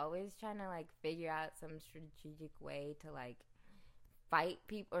he's always trying to like figure out some strategic way to like fight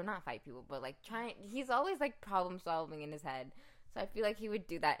people, or not fight people, but like he's always like problem solving in his head. So I feel like he would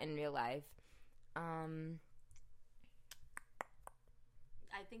do that in real life. I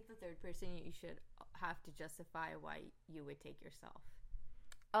think the third person, you should have to justify why you would take yourself.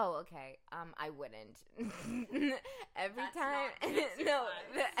 Oh, okay. I wouldn't. Every That's time, not sexy no,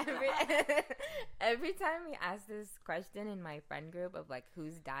 vibes. every time we ask this question in my friend group of like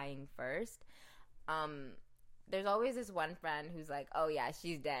who's dying first, there's always this one friend who's like, "Oh yeah,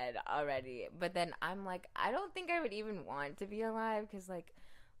 she's dead already." But then I'm like, I don't think I would even want to be alive because like,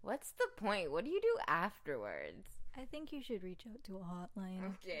 what's the point? What do you do afterwards? I think you should reach out to a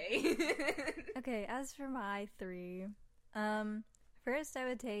hotline. Okay. Okay, as for my 3, first I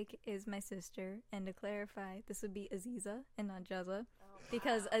would take is my sister, and to clarify, this would be Aziza and not Jazza,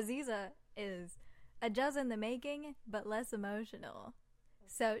 because Aziza is a Jazza in the making, but less emotional.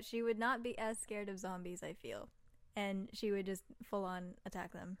 So she would not be as scared of zombies, I feel, and she would just full on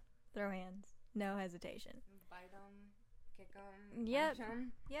attack them, throw hands, no hesitation. Bite them, kick them. Yep. Punch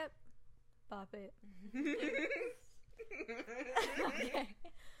 'em. Yep, bop it. Okay.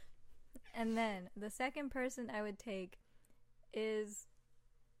 And then the second person I would take is,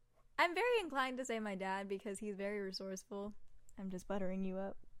 I'm very inclined to say my dad because he's very resourceful. I'm just buttering you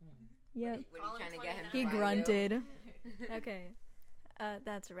up. Yep. What are you trying to get him to He buy you? grunted. Okay.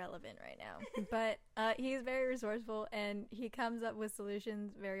 That's irrelevant right now. But he's very resourceful and he comes up with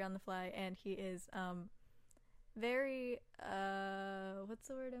solutions very on the fly, and he is very what's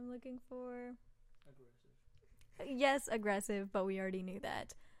the word I'm looking for? Aggressive. Yes, aggressive, but we already knew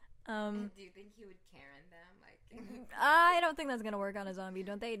that. Do you think he would Karen them? Like, I don't think that's gonna work on a zombie.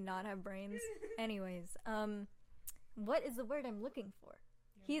 Don't they not have brains? Anyways, what is the word I'm looking for?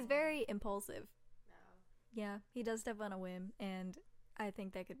 He's very impulsive. Yeah, he does stuff on a whim, and I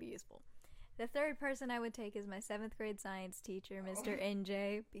think that could be useful. The third person I would take is my 7th grade science teacher, Mr.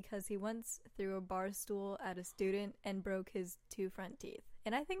 NJ, because he once threw a bar stool at a student and broke his 2 front teeth.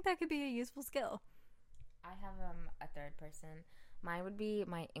 And I think that could be a useful skill. I have a third person. Mine would be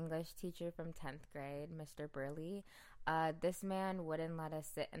my English teacher from 10th grade, Mr. Burley. This man wouldn't let us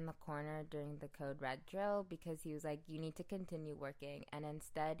sit in the corner during the code red drill because he was like, you need to continue working. And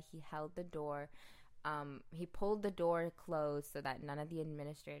instead, he held the door. He pulled the door closed so that none of the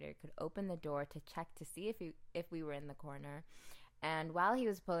administrator could open the door to check to see if we were in the corner. And while he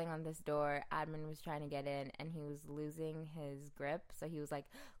was pulling on this door, admin was trying to get in, and he was losing his grip. So he was like,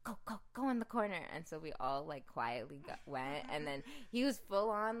 go in the corner. And so we all, like, quietly went. And then he was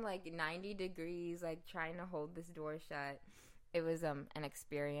full on, like, 90 degrees, like, trying to hold this door shut. It was an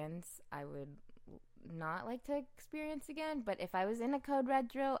experience I would not like to experience again. But if I was in a code red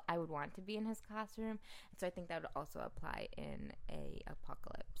drill, I would want to be in his classroom. And so I think that would also apply in a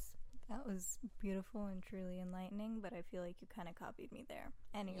apocalypse. That was beautiful and truly enlightening, but I feel like you kind of copied me there.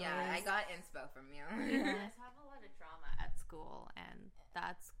 Anyways. Yeah, I got inspo from you. You guys have a lot of trauma at school, and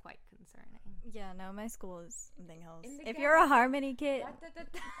that's quite concerning. Yeah, no, my school is something else. In the If gap. you're a Harmony kid...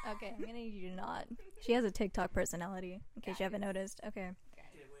 Okay, I'm gonna need you to not. She has a TikTok personality, in case you haven't noticed. Okay. Okay,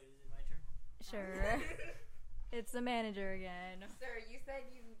 wait, is it my turn? Sure. It's the manager again. Sir, you said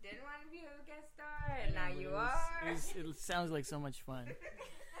you didn't want to be a guest star, and now you are. It sounds like so much fun.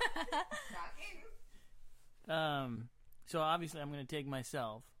 So obviously I'm going to take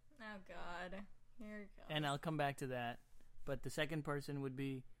myself, Oh, God. Here it goes. and I'll come back to that. But the second person would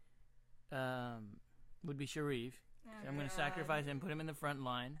be Sharif. So I'm going to sacrifice him, put him in the front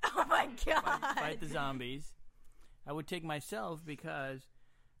line, Oh, my God. fight the zombies. I would take myself because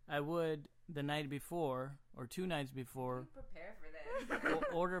I would, the night before, or 2 nights before, Prepare for this.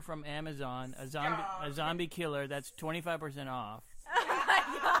 order from Amazon a zombie killer that's 25% off.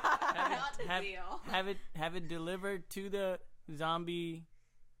 Have it delivered to the zombie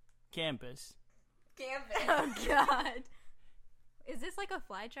campus. Oh, God. Is this like a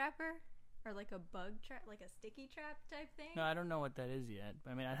fly trapper? Or like a bug trap? Like a sticky trap type thing? No, I don't know what that is yet.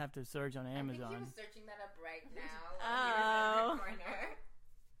 I mean, I'd have to search on I think Amazon. he was searching that up right now. Oh. In the corner.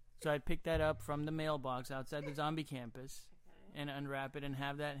 So I'd pick that up from the mailbox outside the zombie campus and unwrap it and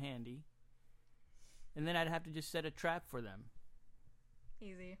have that handy. And then I'd have to just set a trap for them.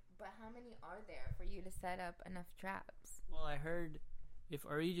 Easy. But how many are there for you to set up enough traps? Well, I heard if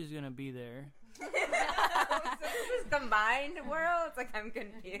Arij is going to be there... So this is combined worlds? Like, I'm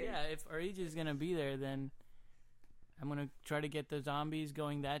confused. Yeah, if Arij is going to be there, then I'm going to try to get the zombies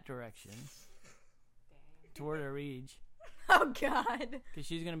going that direction. Toward Arij. Oh, God. Because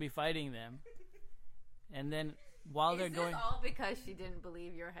she's going to be fighting them. And then while they're going... all because she didn't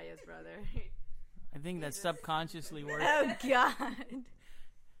believe you're Haya's brother? I think that subconsciously works. Oh, God.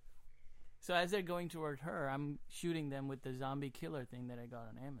 So as they're going toward her, I'm shooting them with the zombie killer thing that I got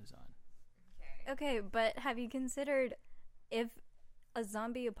on Amazon. Okay, but have you considered if a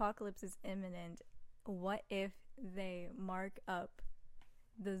zombie apocalypse is imminent, what if they mark up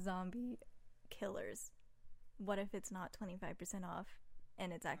the zombie killers? What if it's not 25% off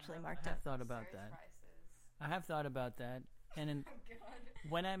and it's actually I marked have up. thought about that. I have thought about that. And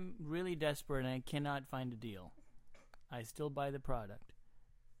when I'm really desperate and I cannot find a deal, I still buy the product.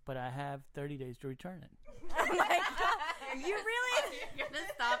 But I have 30 days to return it. Oh my god! You really, You're gonna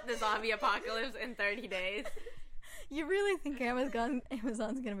stop the zombie apocalypse in 30 days. you really think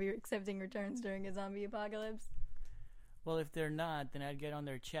Amazon's gonna be accepting returns during a zombie apocalypse? Well, if they're not, then I'd get on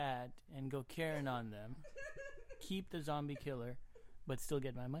their chat and go Karen on them, keep the zombie killer, but still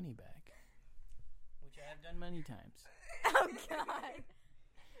get my money back, which I have done many times. Oh god!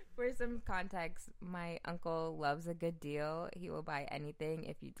 For some context, my uncle loves a good deal. He will buy anything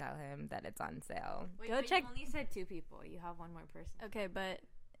if you tell him that it's on sale. Wait, Go but check- You only said 2 people. You have one more person. Okay, but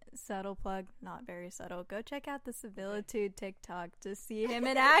subtle plug, not very subtle. Go check out the Civilitude TikTok to see him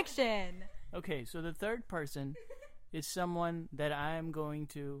in action. Okay, so the third person is someone that I'm going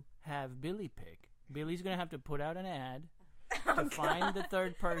to have Billy pick. Billy's going to have to put out an ad to find the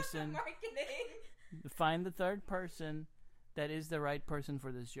third person. Find the third person that is the right person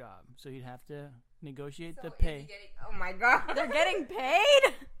for this job. So you'd have to negotiate the pay. Oh my god. They're getting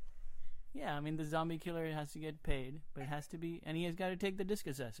paid? Yeah, I mean, the zombie killer has to get paid, but it has to be, and he has got to take the disc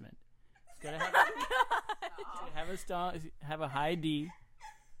assessment. He's got to have a high D.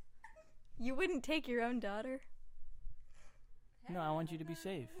 You wouldn't take your own daughter? No, I want you to be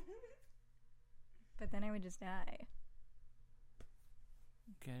safe. But then I would just die.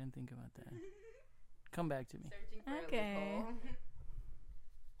 Okay, I didn't think about that. Come back to me. Okay.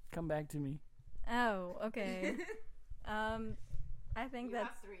 Come back to me. Oh, okay. I think You that's...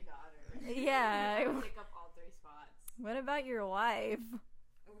 have 3 daughters. Yeah. You pick up all 3 spots. What about your wife?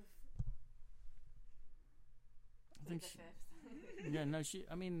 I think yeah, no, she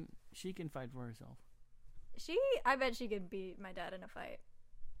can fight for herself. I bet she could beat my dad in a fight.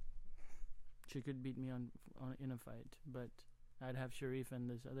 She could beat me in a fight, but I'd have Sharif and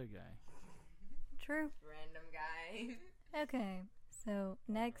this other guy. True. Random guy. Okay, so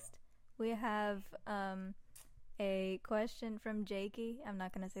next we have a question from Jakey. I'm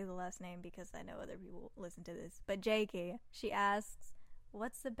not going to say the last name because I know other people listen to this. But Jakey, she asks,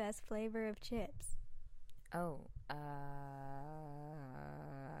 what's the best flavor of chips? Oh,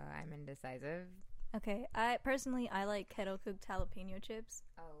 I'm indecisive. Okay, I like kettle cooked jalapeno chips.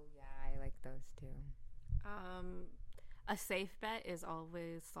 Oh yeah, I like those too. A safe bet is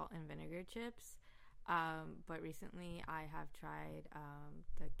always salt and vinegar chips. But recently I have tried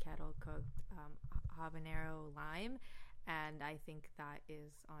the kettle cooked habanero lime, and I think that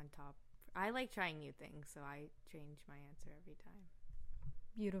is on top. I like trying new things, so I change my answer every time.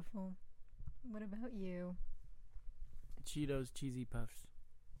 Beautiful. What about you? Cheetos Cheesy Puffs.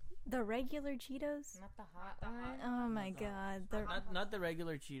 The regular Cheetos? Not the hot one. Oh my god. Not the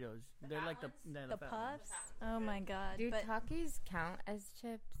regular Cheetos. They're like the The puffs? Oh my god. Do But Takis count as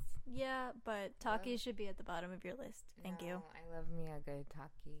chips? yeah, but Takis should be at the bottom of your list. Thank you. I love me a good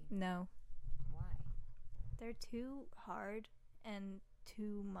Taki. No. Why? They're too hard and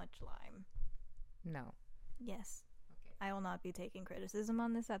too much lime. No. Yes. Okay. I will not be taking criticism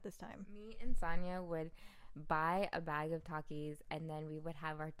on this at this time. Me and Sonia would buy a bag of Takis, and then we would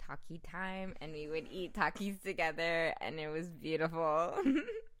have our Taki time, and we would eat Takis together, and it was beautiful.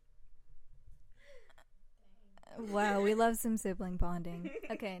 Wow, we love some sibling bonding.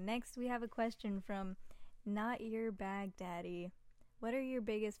 Okay, next we have a question from Not Your Bag Daddy. What are your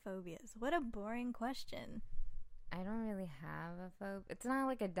biggest phobias? What a boring question. I don't really have a phobia. It's not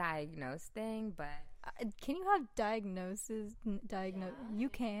like a diagnosed thing, but Can you have diagnoses? You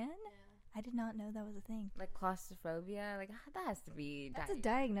can? I did not know that was a thing. like claustrophobia, like that has to be. That's a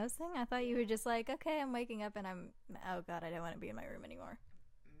diagnosed thing? I thought you were just like, okay, I'm waking up and oh god, I don't want to be in my room anymore.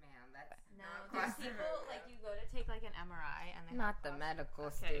 Man, that's No, there's people, like, you go to take, like, an MRI, and they not the medical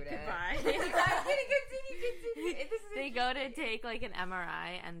Okay, student. goodbye. Continue. They go to take, like, an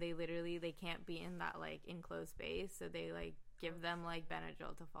MRI, and they literally, they can't be in that, like, enclosed space, so they, like, give them, like,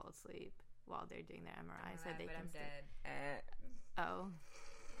 Benadryl to fall asleep while they're doing their MRI, so they can I'm stay. dead. Oh.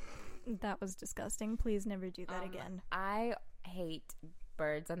 That was disgusting. Please never do that again. I hate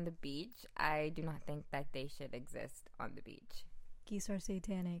birds on the beach. I do not think that they should exist on the beach. Geese are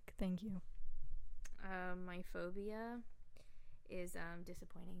satanic. Thank you. My phobia is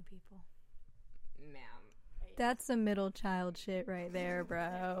disappointing people. Ma'am. That's some middle child shit right there,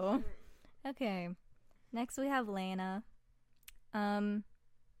 bro. Okay. Next we have Lana.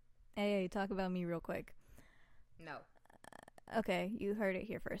 Hey, talk about me real quick. No. Okay, you heard it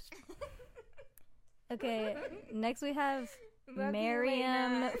here first. Okay, next we have Love you,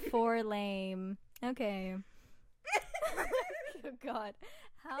 Miriam Lena. for lame. Okay. Oh god.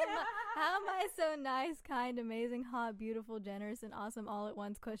 How am I so nice, kind, amazing, hot, beautiful, generous, and awesome all at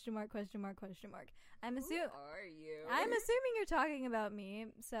once? Question mark, question mark, question mark. I'm assuming. Who are you? I'm assuming you're talking about me,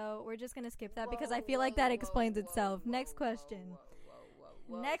 so we're just gonna skip that because I feel like that explains itself. Next question.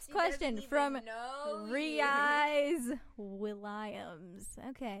 Next question from Riaz Williams.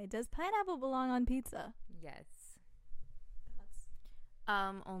 Okay, does pineapple belong on pizza? Yes.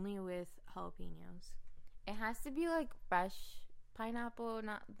 Only with jalapenos. It has to be like fresh pineapple,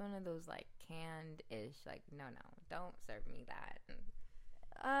 not one of those like canned-ish. Like, no, don't serve me that.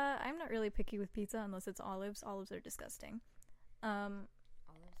 I'm not really picky with pizza unless it's olives. Olives are disgusting. Olives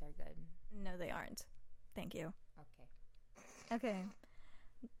are good. No, they aren't. Thank you. Okay.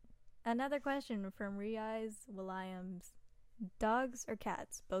 Another question from Riaz Williams. Dogs or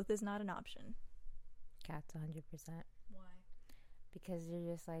cats? Both is not an option. Cats 100%. Why? Because they're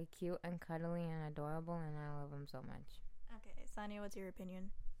just like cute and cuddly and adorable, and I love them so much. Okay, Sonia, what's your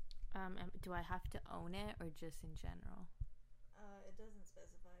opinion? Do I have to own it or just in general? It doesn't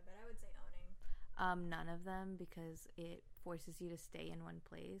specify, but I would say owning. None of them, because it forces you to stay in one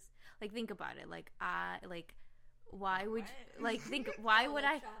place. Like, think about it. Why would why would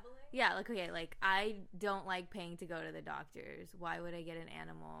I? Traveling? Yeah, okay, I don't like paying to go to the doctors. Why would I get an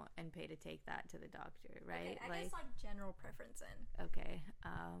animal and pay to take that to the doctor, right? Okay, I guess general preference in. Okay,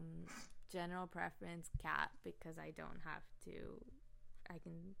 general preference cat, because I don't have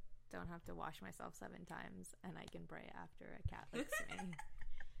to wash myself 7 times, and I can pray after a cat licks me.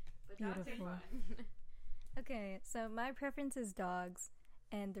 But beautiful. Okay, so my preference is dogs,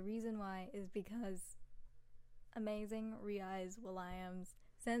 and the reason why is because amazing Riaz Williams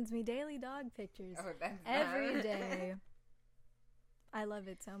sends me daily dog pictures every day. I love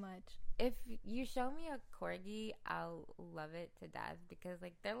it so much. If you show me a corgi, I'll love it to death because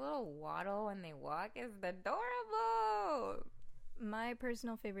their little waddle when they walk is adorable. My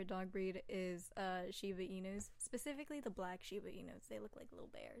personal favorite dog breed is Shiba Inus, specifically the black Shiba Inus. They look like little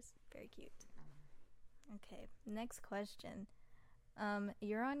bears. Very cute. Okay, next question.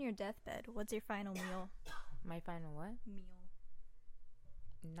 You're on your deathbed. What's your final meal? My final what? Meal.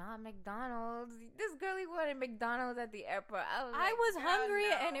 Not McDonald's. This girlie wanted McDonald's at the airport. I was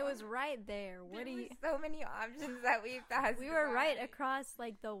hungry and it was right there. So many options that we passed. We were right across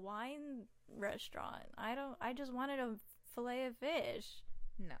the wine restaurant. I just wanted a fillet of fish.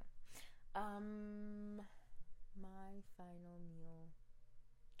 No. My final meal.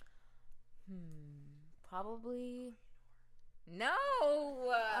 Probably. No.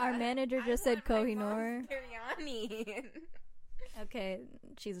 Our manager just said Kohinoor. Biryani. Okay,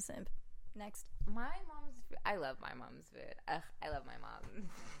 she's a simp. Next. My mom's food. I love my mom's food. Ugh, I love my mom.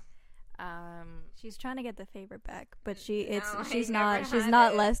 She's trying to get the favor back, but she's not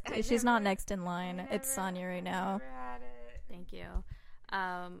next in line. It's Sonia right now. Thank you.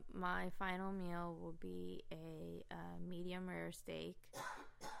 My final meal will be a medium rare steak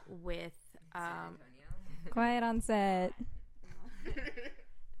with quiet on set.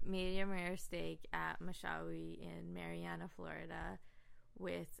 Medium rare steak at Mashawi in Mariana, Florida,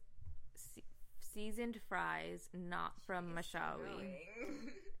 with seasoned fries, not from Mashawi.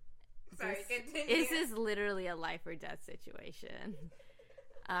 Sorry, continue. This is literally a life or death situation.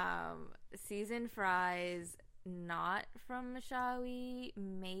 Seasoned fries, not from Mashawi.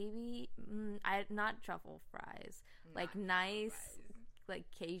 Maybe not truffle fries. Nice,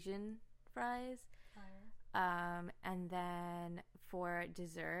 Cajun fries. And then for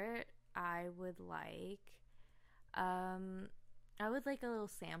dessert, I would like a little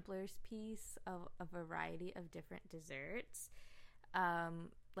sampler's piece of a variety of different desserts,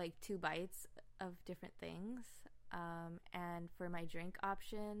 2 bites of different things. And for my drink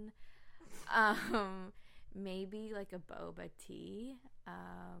option, maybe a boba tea,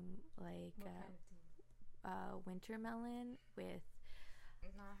 winter melon with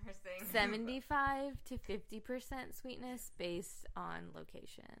 75 to 50% sweetness based on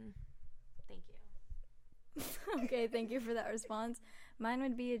location. Thank you. Okay, thank you for that response. Mine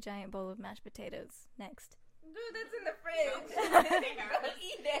would be a giant bowl of mashed potatoes. Next. Dude, that's in the fridge. Don't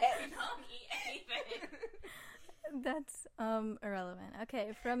eat it. Don't eat anything. That's irrelevant.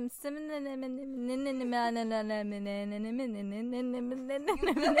 Okay, from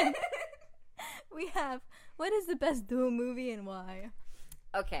we have, what is the best duo movie and why?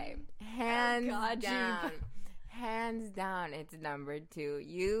 Okay, hands down, it's number 2.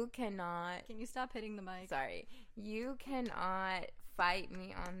 You cannot. Can you stop hitting the mic? Sorry, you cannot fight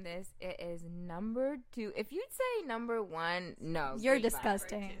me on this. It is number 2. If you'd say number 1, no, you're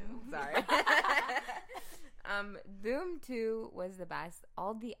disgusting. Sorry. Doom 2 was the best.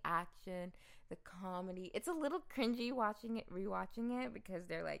 All the action, the comedy. It's a little cringy rewatching it because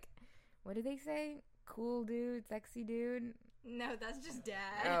they're like, what do they say? Cool dude, sexy dude. No, that's just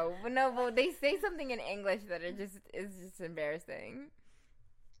dad. Oh, but no, but they say something in English that is just embarrassing.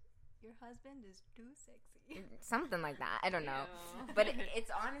 Your husband is too sexy. Something like that. I don't know. But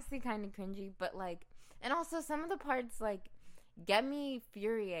it's honestly kind of cringy. But, like, and also some of the parts, like, get me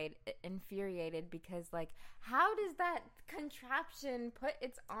infuriated because, like, how does that contraption put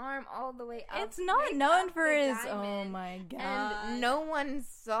its arm all the way up? It's not known for his... Oh, my God. And no one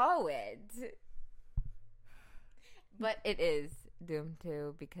saw it. But it is Doom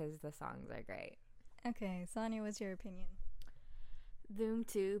 2 because the songs are great. Okay, Sonia, what's your opinion? Doom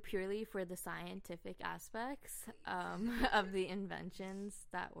 2 purely for the scientific aspects of the inventions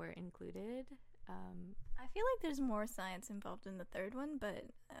that were included. I feel like there's more science involved in the third one, but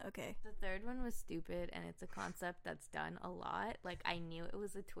okay. The third one was stupid, and it's a concept that's done a lot. Like, I knew it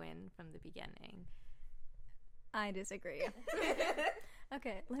was a twin from the beginning. I disagree.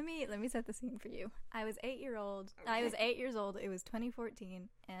 Okay, let me set the scene for you. I was 8 years old. Okay. I was 8 years old. It was 2014,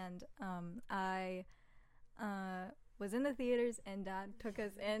 and I was in the theaters, and Dad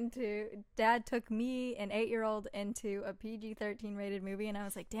took me, an 8-year-old, into a PG-13 rated movie, and I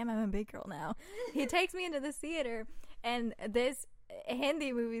was like, damn, I'm a big girl now. He takes me into the theater, and this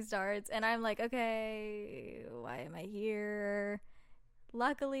Hindi movie starts, and I'm like, okay, why am I here?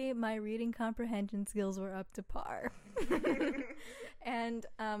 Luckily, my reading comprehension skills were up to par. And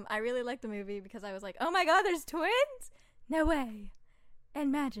I really liked the movie because I was like, oh my God, there's twins? No way.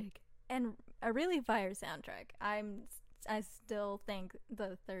 And magic. And a really fire soundtrack. I still think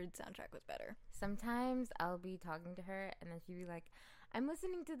the third soundtrack was better. Sometimes I'll be talking to her and then she'll be like, I'm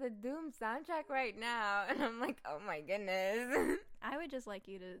listening to the Doom soundtrack right now. And I'm like, oh my goodness. I would just like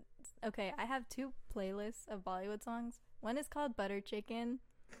you to... Okay, I have 2 playlists of Bollywood songs. One is called Butter Chicken.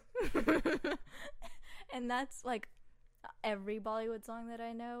 And that's like every Bollywood song that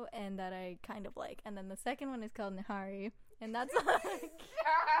I know and that I kind of like. And then the second one is called Nihari. And that's like...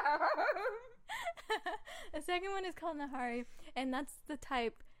 The second one is called Nihari. And that's the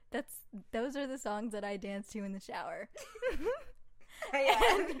type... Those are the songs that I dance to in the shower.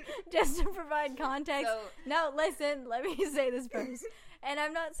 And just to provide context... No, listen, let me say this first. And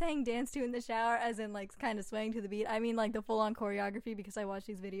I'm not saying dance to in the shower as in, like, kind of swaying to the beat. I mean, like, the full-on choreography because I watch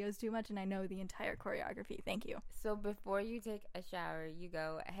these videos too much and I know the entire choreography. Thank you. So before you take a shower, you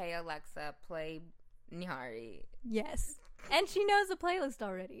go, hey, Alexa, play Nihari. Yes. And she knows the playlist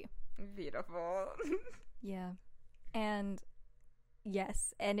already. Beautiful. Yeah. And,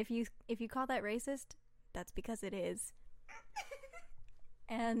 yes. And if you call that racist, that's because it is.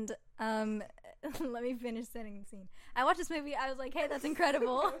 And, let me finish setting the scene. I watched this movie. I was like, hey, that's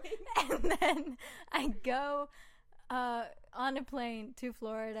incredible. And then I go on a plane to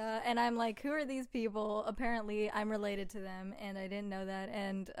Florida. And I'm like, who are these people? Apparently, I'm related to them. And I didn't know that.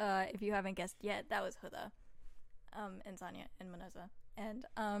 And if you haven't guessed yet, that was h2our. And Sonia and Manasa. And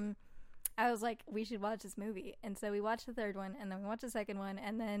I was like, we should watch this movie. And so we watched the third one. And then we watched the second one.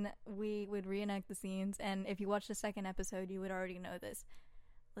 And then we would reenact the scenes. And if you watched the second episode, you would already know this.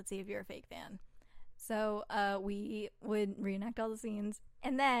 Let's see if you're a fake fan. So, we would reenact all the scenes.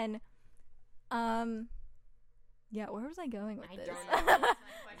 And then, yeah, where was I going with this? I don't know.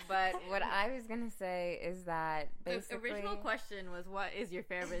 But what I was going to say is that basically... The original question was, what is your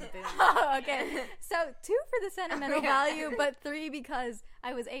favorite thing? Oh, okay. So, 2 for the sentimental value, but 3 because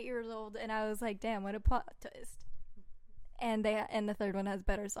I was 8 years old and I was like, damn, what a plot twist. And the third one has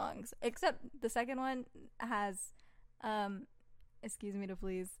better songs. Except the second one has, Excuse Me to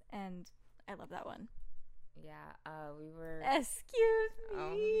Please, and I love that one. Yeah, we were... Excuse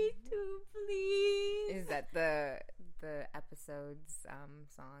me to please. Is that the episode's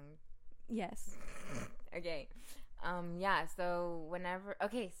song? Yes. Okay. Yeah, so whenever...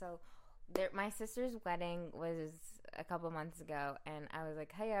 Okay, so my sister's wedding was a couple months ago, and I was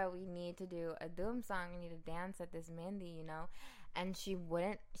like, hey, we need to do a Doom song. We need to dance at this Mehndi, you know? And she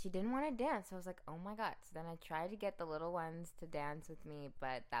didn't want to dance. So I was like, oh my God. So then I tried to get the little ones to dance with me,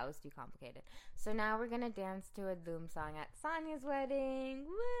 but that was too complicated. So now we're going to dance to a Doom song at Sonia's wedding.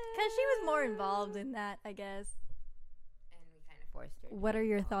 Because she was more involved in that, I guess. And we kind of forced her. What are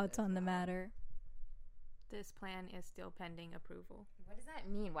your thoughts on the matter? This plan is still pending approval. What does that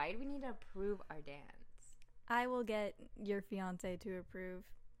mean? Why do we need to approve our dance? I will get your fiance to approve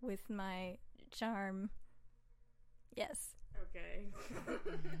with my charm. Yes. Okay.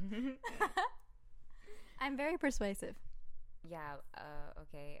 I'm very persuasive. Yeah,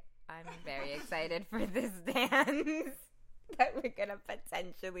 okay. I'm very excited for this dance. that we're gonna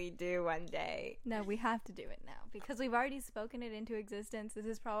potentially do one day. No, we have to do it now because we've already spoken it into existence. This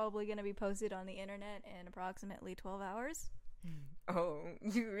is probably going to be posted on the internet in approximately 12 hours. Oh,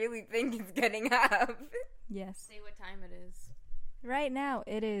 you really think it's getting up? Yes. Say what time it is. Right now,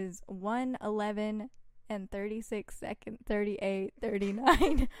 it is 1:11 and 36 seconds, 38,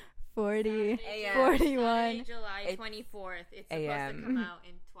 39, 40, Saturday, 41, Saturday, July 24th. It's supposed to come out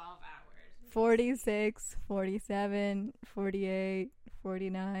in 12 hours. 46, 47, 48,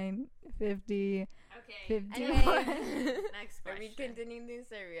 49, 50, Okay. 51. Next Are we question. continuing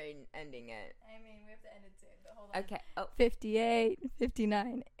this or are we ending it? I mean, we have to end it soon, but hold on. Okay. Oh, 58,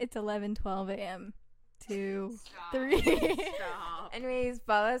 59. It's 11:12 a.m. 2, Stop. 3. Stop. anyways,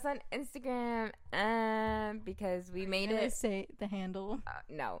 follow us on Instagram because we made it. Say the handle.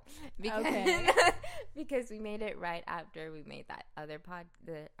 No, because Okay. because we made it right after we made that other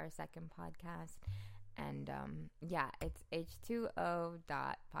our second podcast, and yeah, it's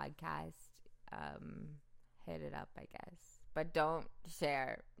h2o.podcast. Hit it up, I guess, but don't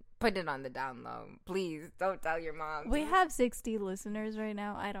share. Put it on the down low, please. Don't tell your mom. We have 60 listeners right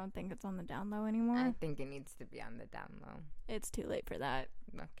now. I don't think it's on the down low anymore. I think it needs to be on the down low. It's too late for that.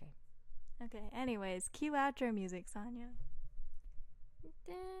 Okay. Okay, anyways, cue outro music, Sonia.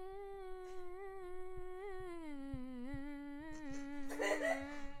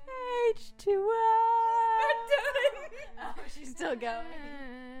 H2O. Oh, she's still going.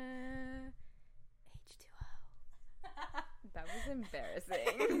 That was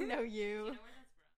embarrassing. No, you. You know where